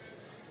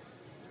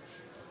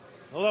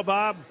 Hello,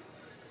 Bob.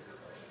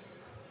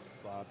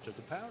 Bob took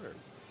a powder.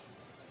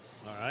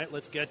 All right,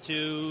 let's get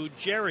to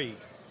Jerry.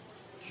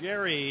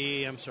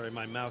 Jerry, I'm sorry,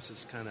 my mouse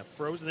is kind of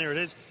frozen. There it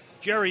is.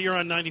 Jerry, you're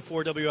on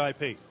 94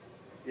 WIP.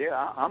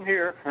 Yeah, I'm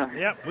here.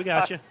 Yep, we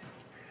got you.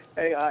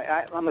 Hey,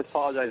 I'm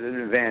apologizing in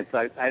advance.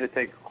 I had to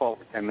take a call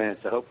for 10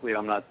 minutes, so hopefully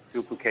I'm not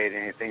duplicating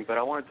anything. But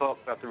I want to talk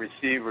about the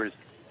receivers.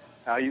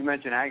 You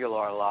mentioned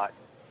Aguilar a lot.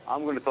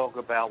 I'm going to talk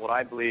about what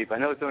I believe. I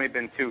know it's only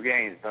been 2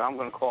 games, but I'm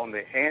going to call him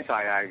the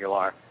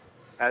anti-Aguilar.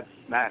 That's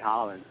Matt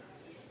Holland.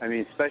 I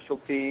mean, special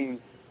teams,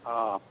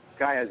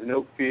 guy has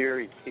no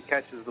fear. He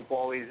catches the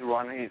ball. He's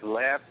running. He's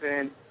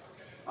laughing.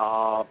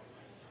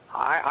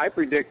 I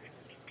predict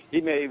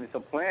he may even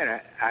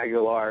supplant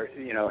Aguilar,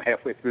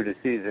 halfway through the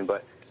season.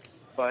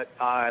 But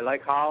I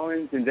like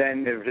Hollins. And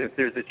then if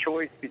there's a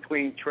choice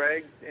between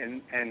Treggs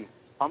and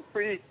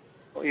Humphrey,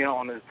 for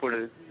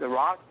the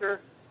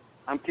roster,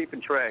 I'm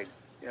keeping Treggs.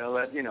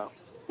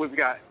 We've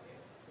got.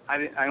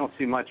 I don't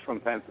see much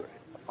from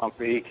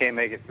Humphrey. He can't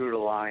make it through the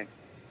line,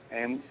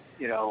 and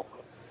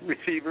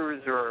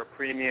receivers are a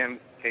premium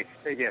in case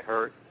they get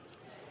hurt.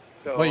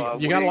 So, well,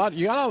 you got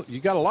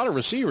a lot of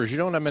receivers. You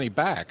don't have many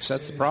backs.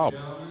 That's the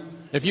problem.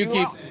 If you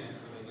keep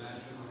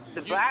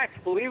the backs,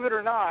 believe it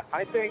or not,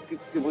 I think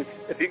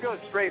if you go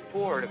straight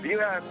forward, if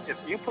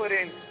you put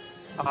in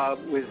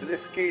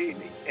Wisniewski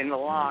in the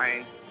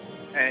line,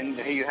 and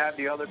you have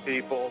the other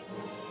people,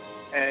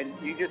 and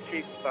you just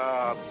keep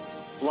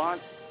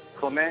Blunt,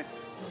 Clement,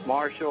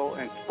 Marshall,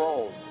 and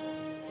Sproles.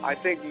 I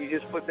think you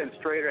just put them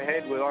straight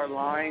ahead with our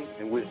line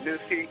and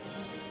Wisniewski.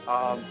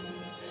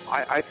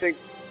 I think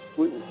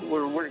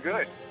we're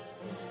good,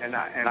 and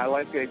I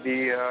like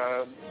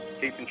the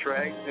keeping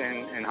Treggs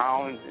and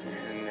Hollins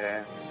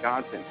and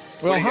Johnson.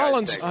 Well,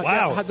 Hollins.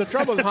 Wow. The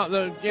trouble.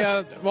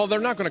 Well, they're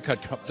not going to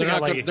cut. They're not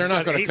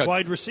going to cut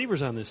wide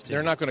receivers on this team.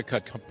 They're not going to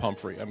cut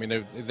Humphrey. I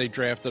mean, they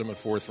drafted him in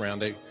 4th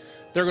round.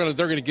 They're going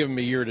to give him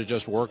a year to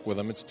just work with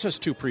him. It's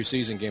just 2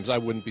 preseason games. I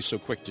wouldn't be so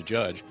quick to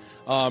judge.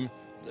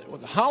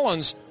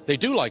 Hollins, they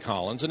do like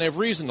Hollins, and they have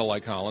reason to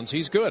like Hollins.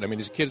 He's good. I mean,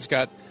 his kid's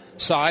got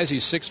size.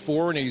 He's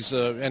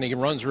 6'4", and he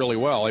runs really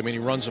well. I mean, he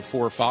runs a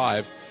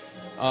 4.5,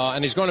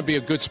 and he's going to be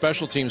a good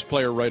special teams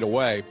player right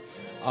away.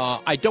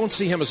 I don't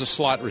see him as a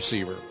slot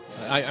receiver.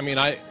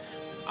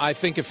 I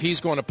think if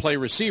he's going to play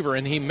receiver,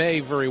 and he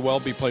may very well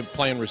be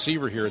playing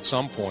receiver here at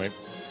some point.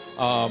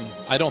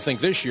 I don't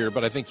think this year,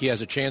 but I think he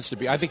has a chance to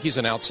be. I think he's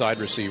an outside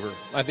receiver.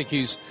 I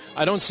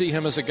don't see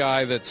him as a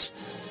guy that's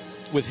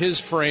with his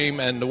frame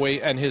and the way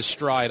and his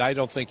stride. I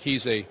don't think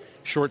he's a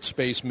short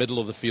space, middle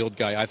of the field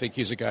guy. I think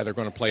he's a guy they're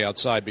going to play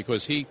outside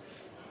because he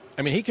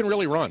can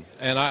really run,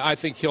 and I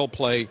think he'll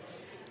play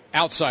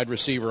outside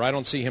receiver. I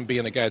don't see him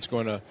being a guy that's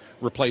going to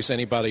replace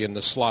anybody in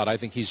the slot. I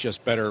think he's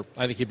just better.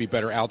 I think he'd be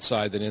better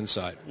outside than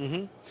inside.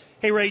 Mm-hmm.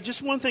 Hey, Ray,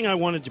 just one thing I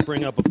wanted to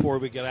bring up before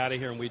we get out of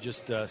here, and we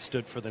just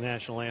stood for the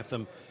national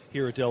anthem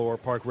here at Delaware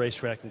Park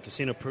Racetrack and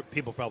Casino.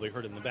 People probably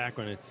heard it in the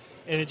background.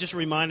 And it just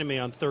reminded me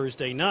on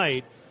Thursday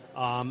night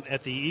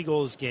at the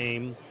Eagles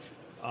game,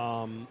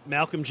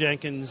 Malcolm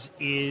Jenkins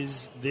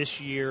is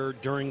this year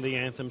during the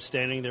anthem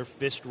standing there,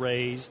 fist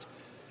raised,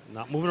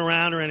 not moving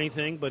around or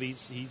anything, but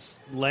he's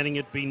letting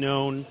it be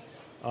known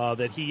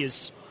that he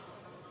is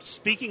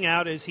speaking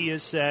out, as he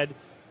has said,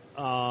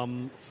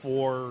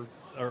 for...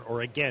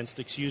 Or against,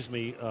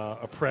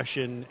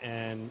 oppression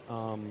and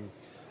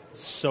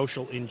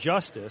social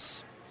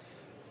injustice.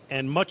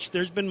 And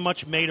there's been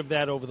much made of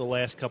that over the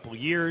last couple of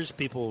years.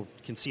 People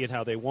can see it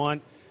how they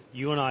want.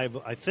 You and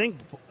I think,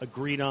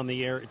 agreed on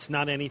the air. It's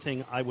not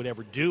anything I would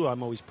ever do.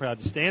 I'm always proud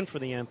to stand for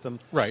the anthem.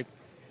 Right.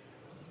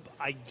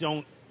 I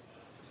don't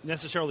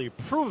necessarily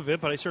approve of it,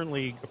 but I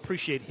certainly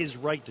appreciate his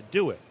right to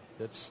do it.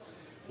 That's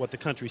what the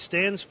country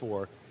stands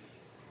for.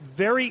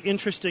 Very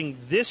interesting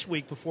this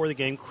week before the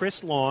game,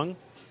 Chris Long,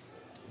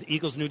 the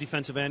Eagles' new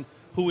defensive end,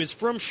 who is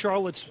from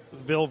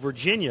Charlottesville,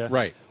 Virginia,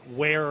 right,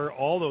 where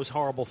all those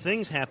horrible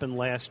things happened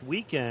last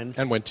weekend.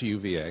 And went to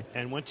UVA.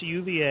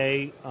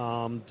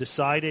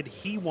 Decided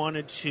he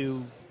wanted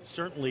to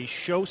certainly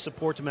show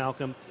support to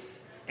Malcolm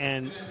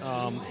and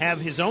have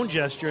his own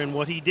gesture. And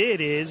what he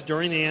did is,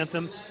 during the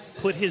anthem,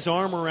 put his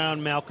arm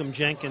around Malcolm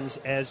Jenkins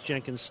as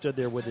Jenkins stood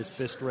there with his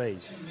fist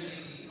raised.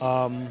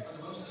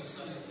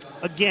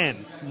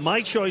 Again,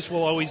 my choice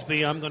will always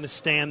be I'm going to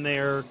stand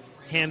there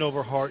hand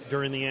over heart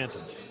during the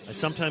anthem. I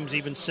sometimes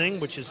even sing,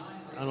 which is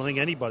I don't think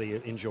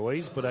anybody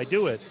enjoys, but I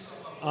do it.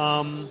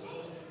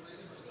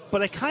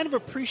 But I kind of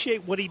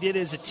appreciate what he did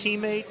as a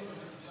teammate,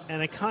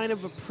 and I kind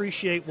of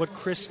appreciate what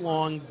Chris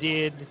Long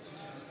did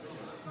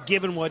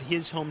given what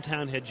his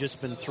hometown had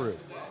just been through.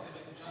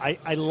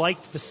 I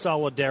liked the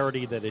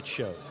solidarity that it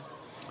showed.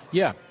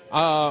 Yeah,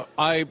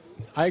 I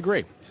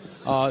agree.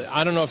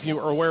 I don't know if you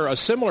are aware, a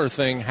similar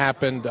thing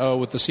happened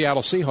with the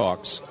Seattle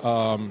Seahawks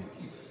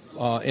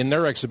in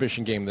their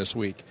exhibition game this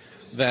week,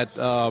 that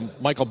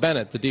Michael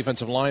Bennett, the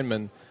defensive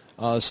lineman,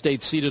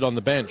 stayed seated on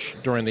the bench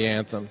during the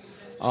anthem,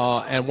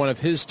 and one of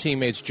his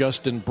teammates,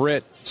 Justin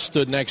Britt,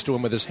 stood next to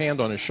him with his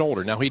hand on his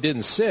shoulder. Now, he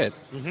didn't sit,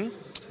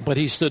 but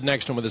he stood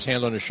next to him with his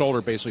hand on his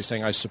shoulder, basically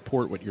saying, I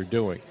support what you're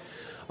doing.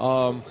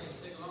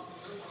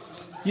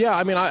 Yeah,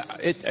 I mean,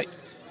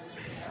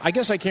 I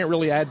guess I can't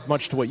really add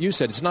much to what you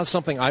said. It's not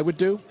something I would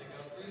do,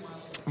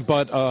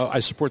 but I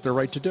support their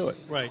right to do it.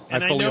 Right.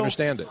 And I fully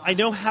understand it. I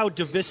know how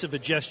divisive a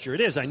gesture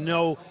it is. I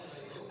know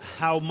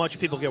how much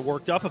people get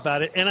worked up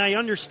about it, and I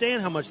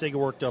understand how much they get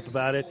worked up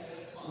about it.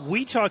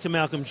 We talked to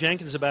Malcolm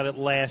Jenkins about it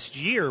last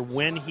year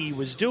when he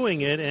was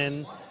doing it,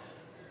 and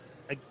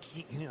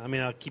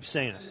I'll keep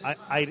saying it.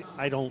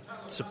 I don't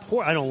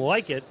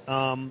like it,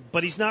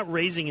 but he's not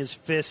raising his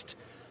fist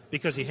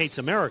because he hates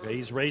America.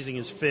 He's raising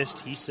his fist,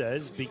 he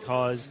says,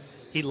 because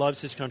he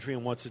loves his country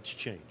and wants it to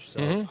change.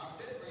 So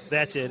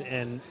that's it.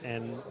 And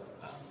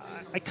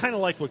I kind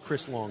of like what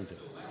Chris Long did.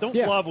 Don't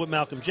love what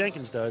Malcolm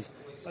Jenkins does,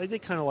 but I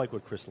did kind of like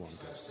what Chris Long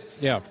does.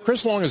 Yeah,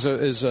 Chris Long is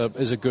a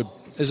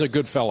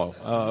good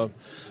fellow.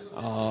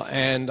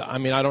 And I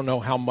mean, I don't know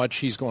how much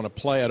he's going to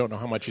play. I don't know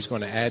how much he's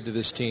going to add to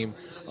this team.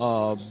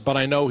 But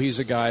I know he's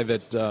a guy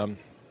that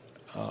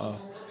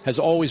has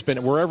always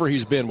been, wherever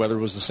he's been, whether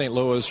it was the St.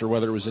 Louis or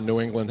whether it was in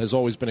New England, has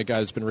always been a guy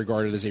that's been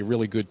regarded as a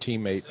really good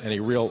teammate and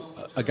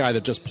a guy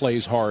that just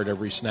plays hard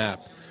every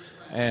snap.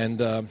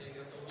 And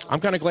I'm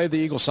kind of glad the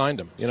Eagles signed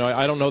him. You know,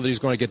 I don't know that he's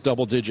going to get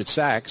double-digit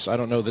sacks. I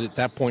don't know that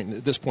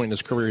at this point in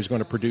his career, he's going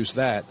to produce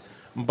that.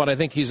 But I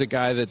think he's a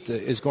guy that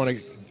is going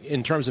to,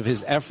 in terms of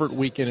his effort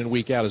week in and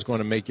week out, is going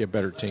to make you a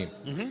better team.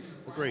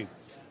 Agreed.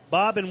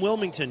 Bob in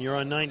Wilmington, you're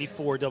on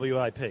 94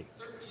 WIP.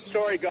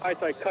 Sorry, guys,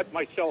 I cut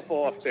myself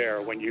off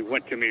there when you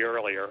went to me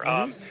earlier.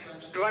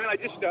 Glenn,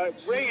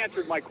 Ray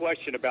answered my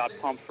question about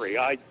Pumphrey.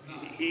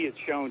 He has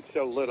shown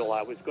so little.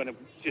 I was going to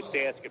just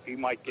ask if he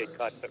might get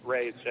cut, but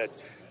Ray had said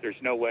there's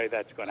no way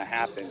that's going to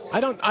happen. I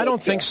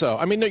don't think so.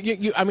 I mean,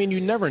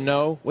 you never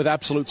know with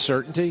absolute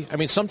certainty. I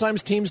mean,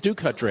 sometimes teams do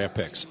cut draft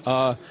picks.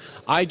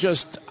 I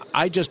just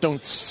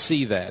don't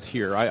see that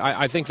here.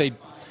 I think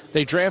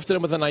they drafted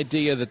him with an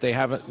idea that they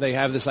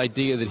have this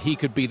idea that he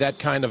could be that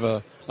kind of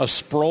a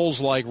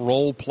Sproles-like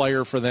role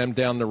player for them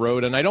down the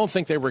road, and I don't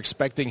think they were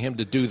expecting him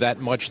to do that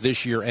much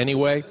this year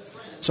anyway.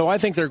 So I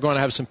think they're going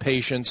to have some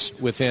patience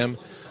with him.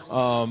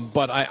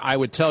 But I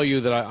would tell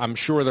you that I'm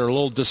sure they're a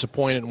little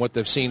disappointed in what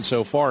they've seen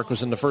so far,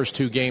 because in the first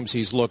two games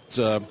he's looked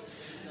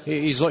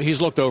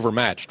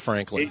overmatched,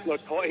 frankly. He's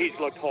looked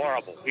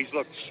horrible. He's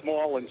looked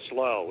small and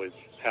slow is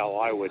how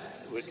I would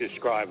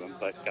describe him.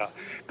 But,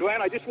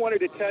 Glenn, I just wanted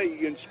to tell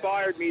you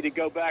inspired me to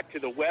go back to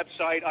the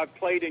website. I've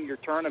played in your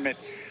tournament,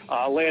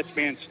 Last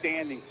Man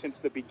Standing, since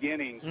the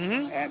beginning,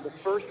 and the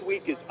first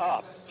week is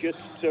up, just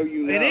so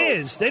you know. It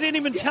is. They didn't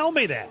even tell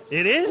me that.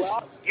 It is?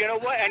 Well, you know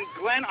what? And,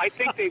 Glenn, I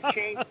think they've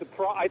changed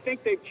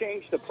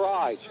the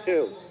prize,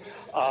 too.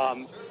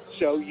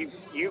 So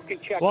you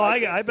can check. Well,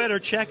 I better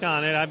check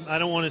on it. I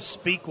don't want to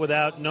speak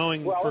without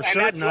knowing for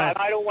certain.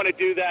 I don't want to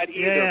do that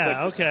either.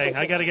 Yeah, okay.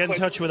 I got to get in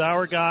touch with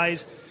our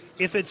guys.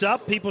 If it's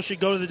up, people should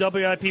go to the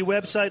WIP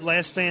website,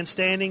 Last Man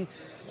Standing.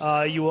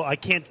 I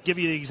can't give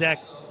you the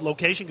exact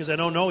location because I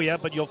don't know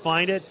yet, but you'll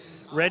find it.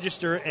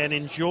 Register and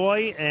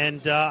enjoy.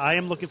 And I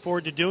am looking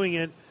forward to doing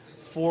it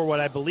for what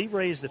I believe,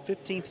 Ray, is the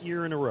 15th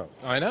year in a row.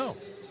 I know.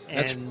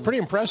 That's pretty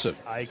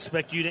impressive. I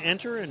expect you to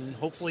enter and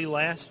hopefully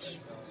last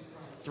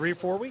 3 or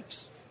 4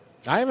 weeks.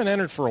 I haven't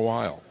entered for a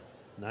while.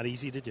 Not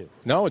easy to do.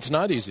 No, it's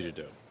not easy to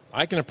do.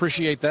 I can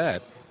appreciate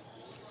that.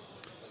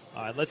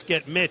 All right, let's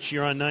get Mitch.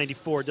 You're on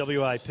 94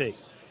 WIP.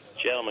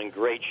 Gentlemen,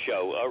 great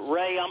show.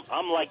 Ray,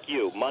 I'm like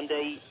you.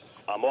 Monday,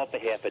 I'm off a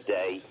half a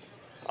day.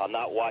 I'm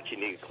not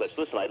watching the eclipse.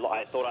 Listen,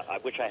 I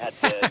wish I had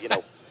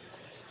to,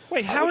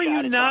 Wait, how are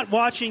you not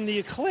watching the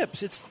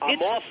eclipse? I'm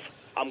off.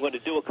 I'm going to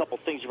do a couple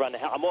things around the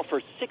house. I'm off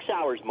for 6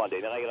 hours Monday.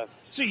 Then I got to.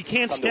 So you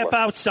can't step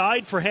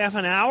outside for half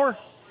an hour?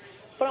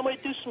 But I'm going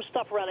to do some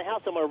stuff around the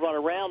house. I'm going to run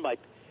around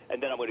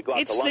and then I'm going to go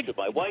out to lunch with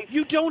my wife.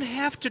 You don't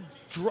have to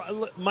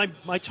drive.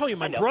 I tell you,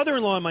 my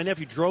brother-in-law and my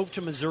nephew drove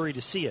to Missouri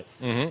to see it.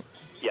 Mm-hmm.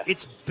 Yeah.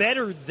 It's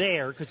better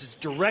there because it's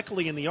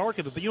directly in the arc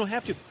of it, but you don't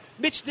have to.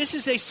 Mitch, this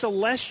is a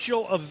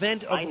celestial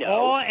event of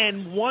awe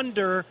and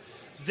wonder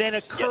that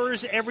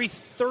occurs every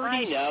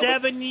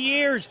 37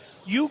 years.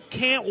 You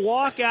can't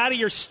walk out of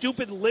your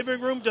stupid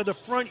living room to the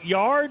front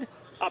yard?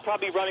 I'll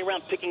probably be running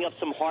around picking up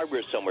some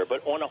hardware somewhere.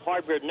 But on a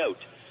hardware note,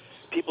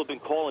 people have been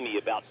calling me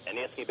about and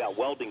asking about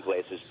welding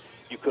glasses.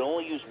 You can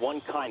only use one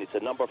kind. It's a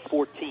number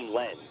 14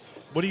 lens.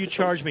 What do you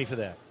charge me for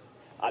that?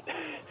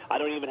 I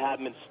don't even have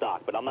them in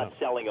stock, but I'm not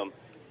selling them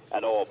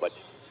at all. But,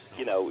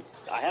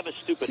 I have a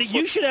stupid... See,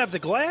 you should have the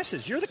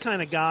glasses. You're the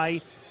kind of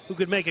guy who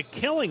could make a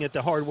killing at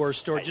the hardware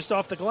store just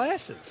off the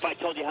glasses. If I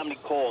told you how many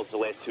calls the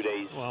last 2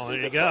 days... Well,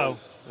 there you go.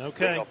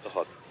 Okay. Off the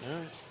hook.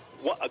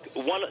 All right.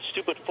 One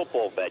stupid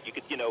football bet. You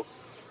could,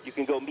 you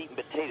can go meat and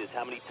potatoes.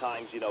 How many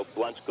times,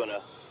 Blunt's going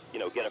to,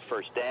 get a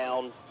first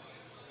down.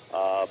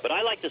 But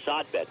I like this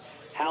odd bet.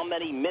 How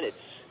many minutes,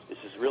 this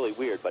is really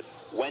weird, but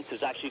Wentz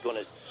is actually going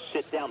to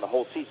sit down the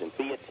whole season,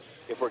 be it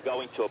if we're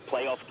going to a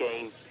playoff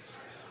game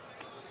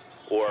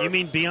or... You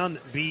mean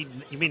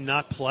you mean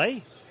not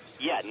play?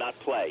 Yeah, not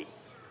play.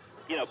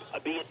 Be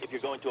it if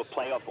you're going to a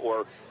playoff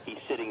or he's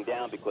sitting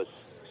down because,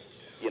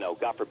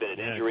 God forbid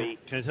an injury.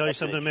 Can I tell you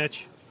something,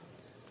 Mitch?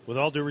 With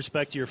all due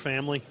respect to your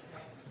family,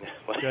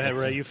 go ahead,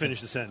 Ray. You finish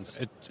the sentence.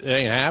 It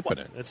ain't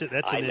happening. That's it.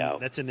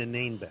 That's an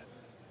inane bet.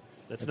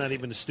 That's not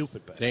even a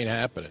stupid bet. It ain't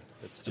happening.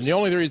 And the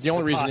only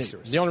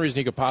reason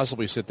he could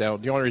possibly sit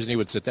down, the only reason he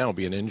would sit down would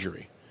be an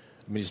injury.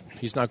 I mean,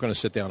 he's not going to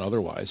sit down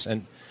otherwise.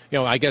 And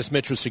I guess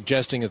Mitch was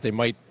suggesting that they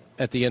might,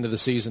 at the end of the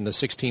season, the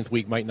 16th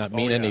week might not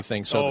mean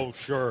anything. So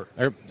sure.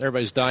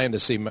 Everybody's dying to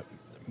see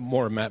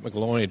more of Matt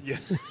McGloin. Yeah.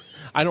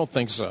 I don't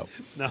think so.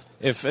 No.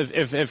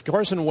 If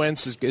Carson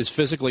Wentz is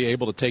physically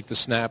able to take the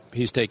snap,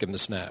 he's taking the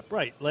snap.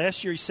 Right.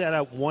 Last year he sat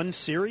out one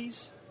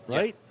series,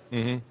 right?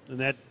 Yep. Mm-hmm. And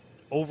that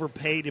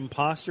overpaid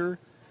imposter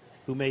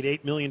who made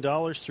 $8 million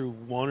through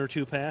one or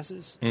two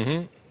passes.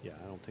 Mm-hmm. Yeah,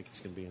 I don't think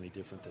it's going to be any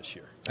different this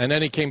year. And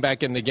then he came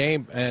back in the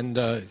game and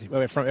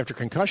after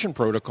concussion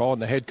protocol,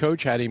 and the head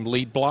coach had him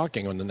lead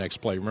blocking on the next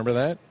play. Remember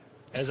that?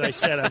 As I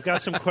said, I've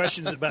got some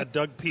questions about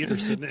Doug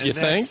Peterson. And you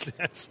think?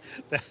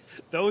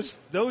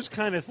 Those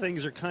kind of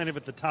things are kind of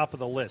at the top of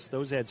the list,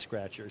 those head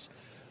scratchers.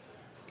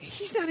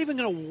 He's not even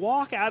going to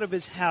walk out of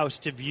his house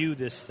to view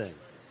this thing.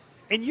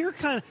 And you're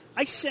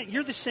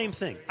you're the same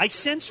thing. I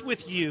sense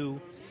with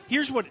you,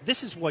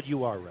 this is what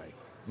you are, Ray.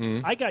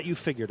 Mm-hmm. I got you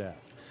figured out.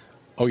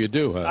 Oh, you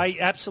do, huh? I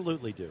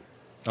absolutely do.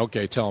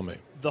 Okay, tell me.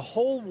 The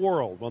whole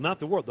world, well, not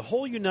the world, the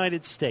whole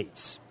United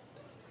States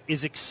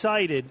is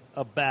excited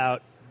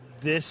about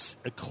this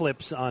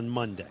eclipse on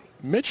Monday.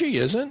 Mitchie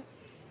isn't.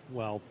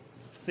 Well,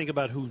 think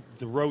about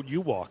the road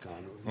you walk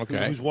on.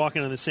 Okay. Who's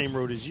walking on the same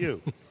road as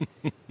you.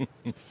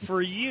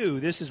 For you,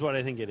 this is what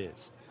I think it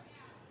is.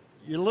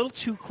 You're a little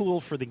too cool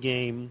for the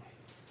game.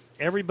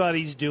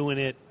 Everybody's doing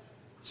it,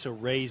 so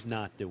Ray's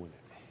not doing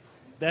it.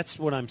 That's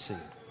what I'm seeing.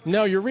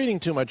 No, you're reading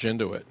too much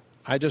into it.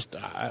 I don't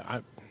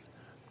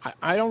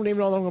even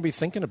know what I'm going to be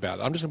thinking about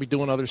it. I'm just going to be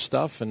doing other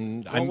stuff.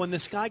 And when the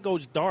sky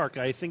goes dark,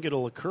 I think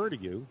it'll occur to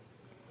you.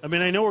 I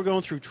mean, I know we're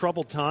going through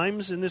troubled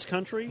times in this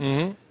country.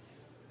 Mm-hmm.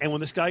 And when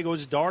the sky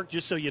goes dark,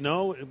 just so you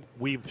know,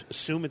 we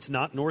assume it's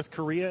not North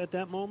Korea at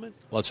that moment.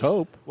 Let's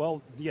hope.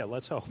 Well, yeah,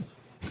 let's hope.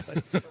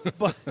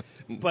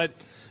 But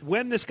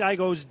when the sky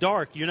goes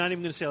dark, you're not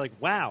even going to say, like,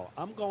 wow,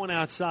 I'm going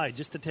outside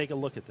just to take a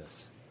look at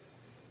this.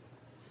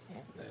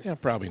 Yeah,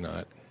 probably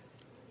not.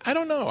 I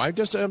don't know. I'm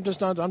just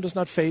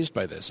not fazed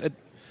by this.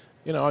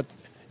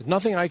 It's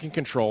nothing I can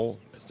control.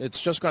 It's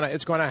just going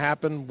to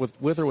happen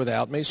with or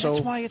without me. So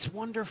that's why it's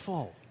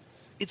wonderful.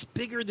 It's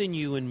bigger than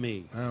you and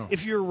me. Oh.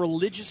 If you're a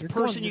religious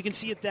person, you can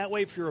see it that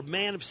way. If you're a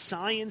man of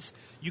science,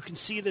 you can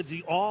see it as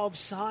the awe of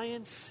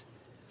science.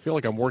 I feel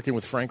like I'm working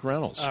with Frank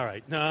Reynolds. All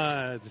right.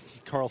 This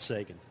is Carl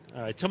Sagan.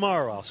 All right.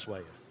 Tomorrow I'll sway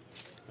you.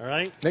 All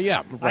right?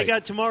 Yeah,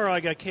 right. Tomorrow I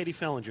got Katie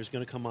Fellinger's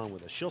going to come on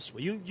with us. She'll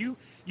sway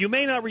you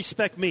may not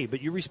respect me,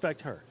 but you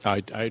respect her.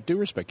 I do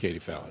respect Katie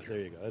Fellinger. There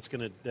you go. That's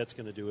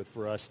gonna do it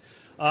for us.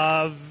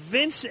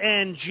 Vince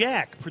and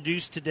Jack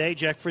produced today.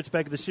 Jack Fritz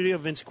back at the studio.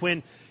 Vince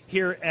Quinn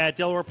here at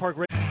Delaware Park.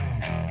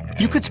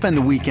 You could spend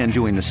the weekend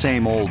doing the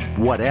same old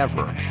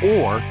whatever,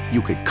 or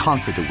you could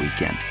conquer the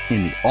weekend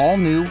in the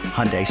all-new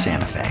Hyundai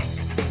Santa Fe.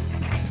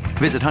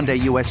 Visit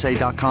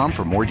HyundaiUSA.com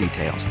for more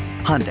details.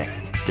 Hyundai,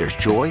 there's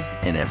joy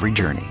in every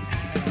journey.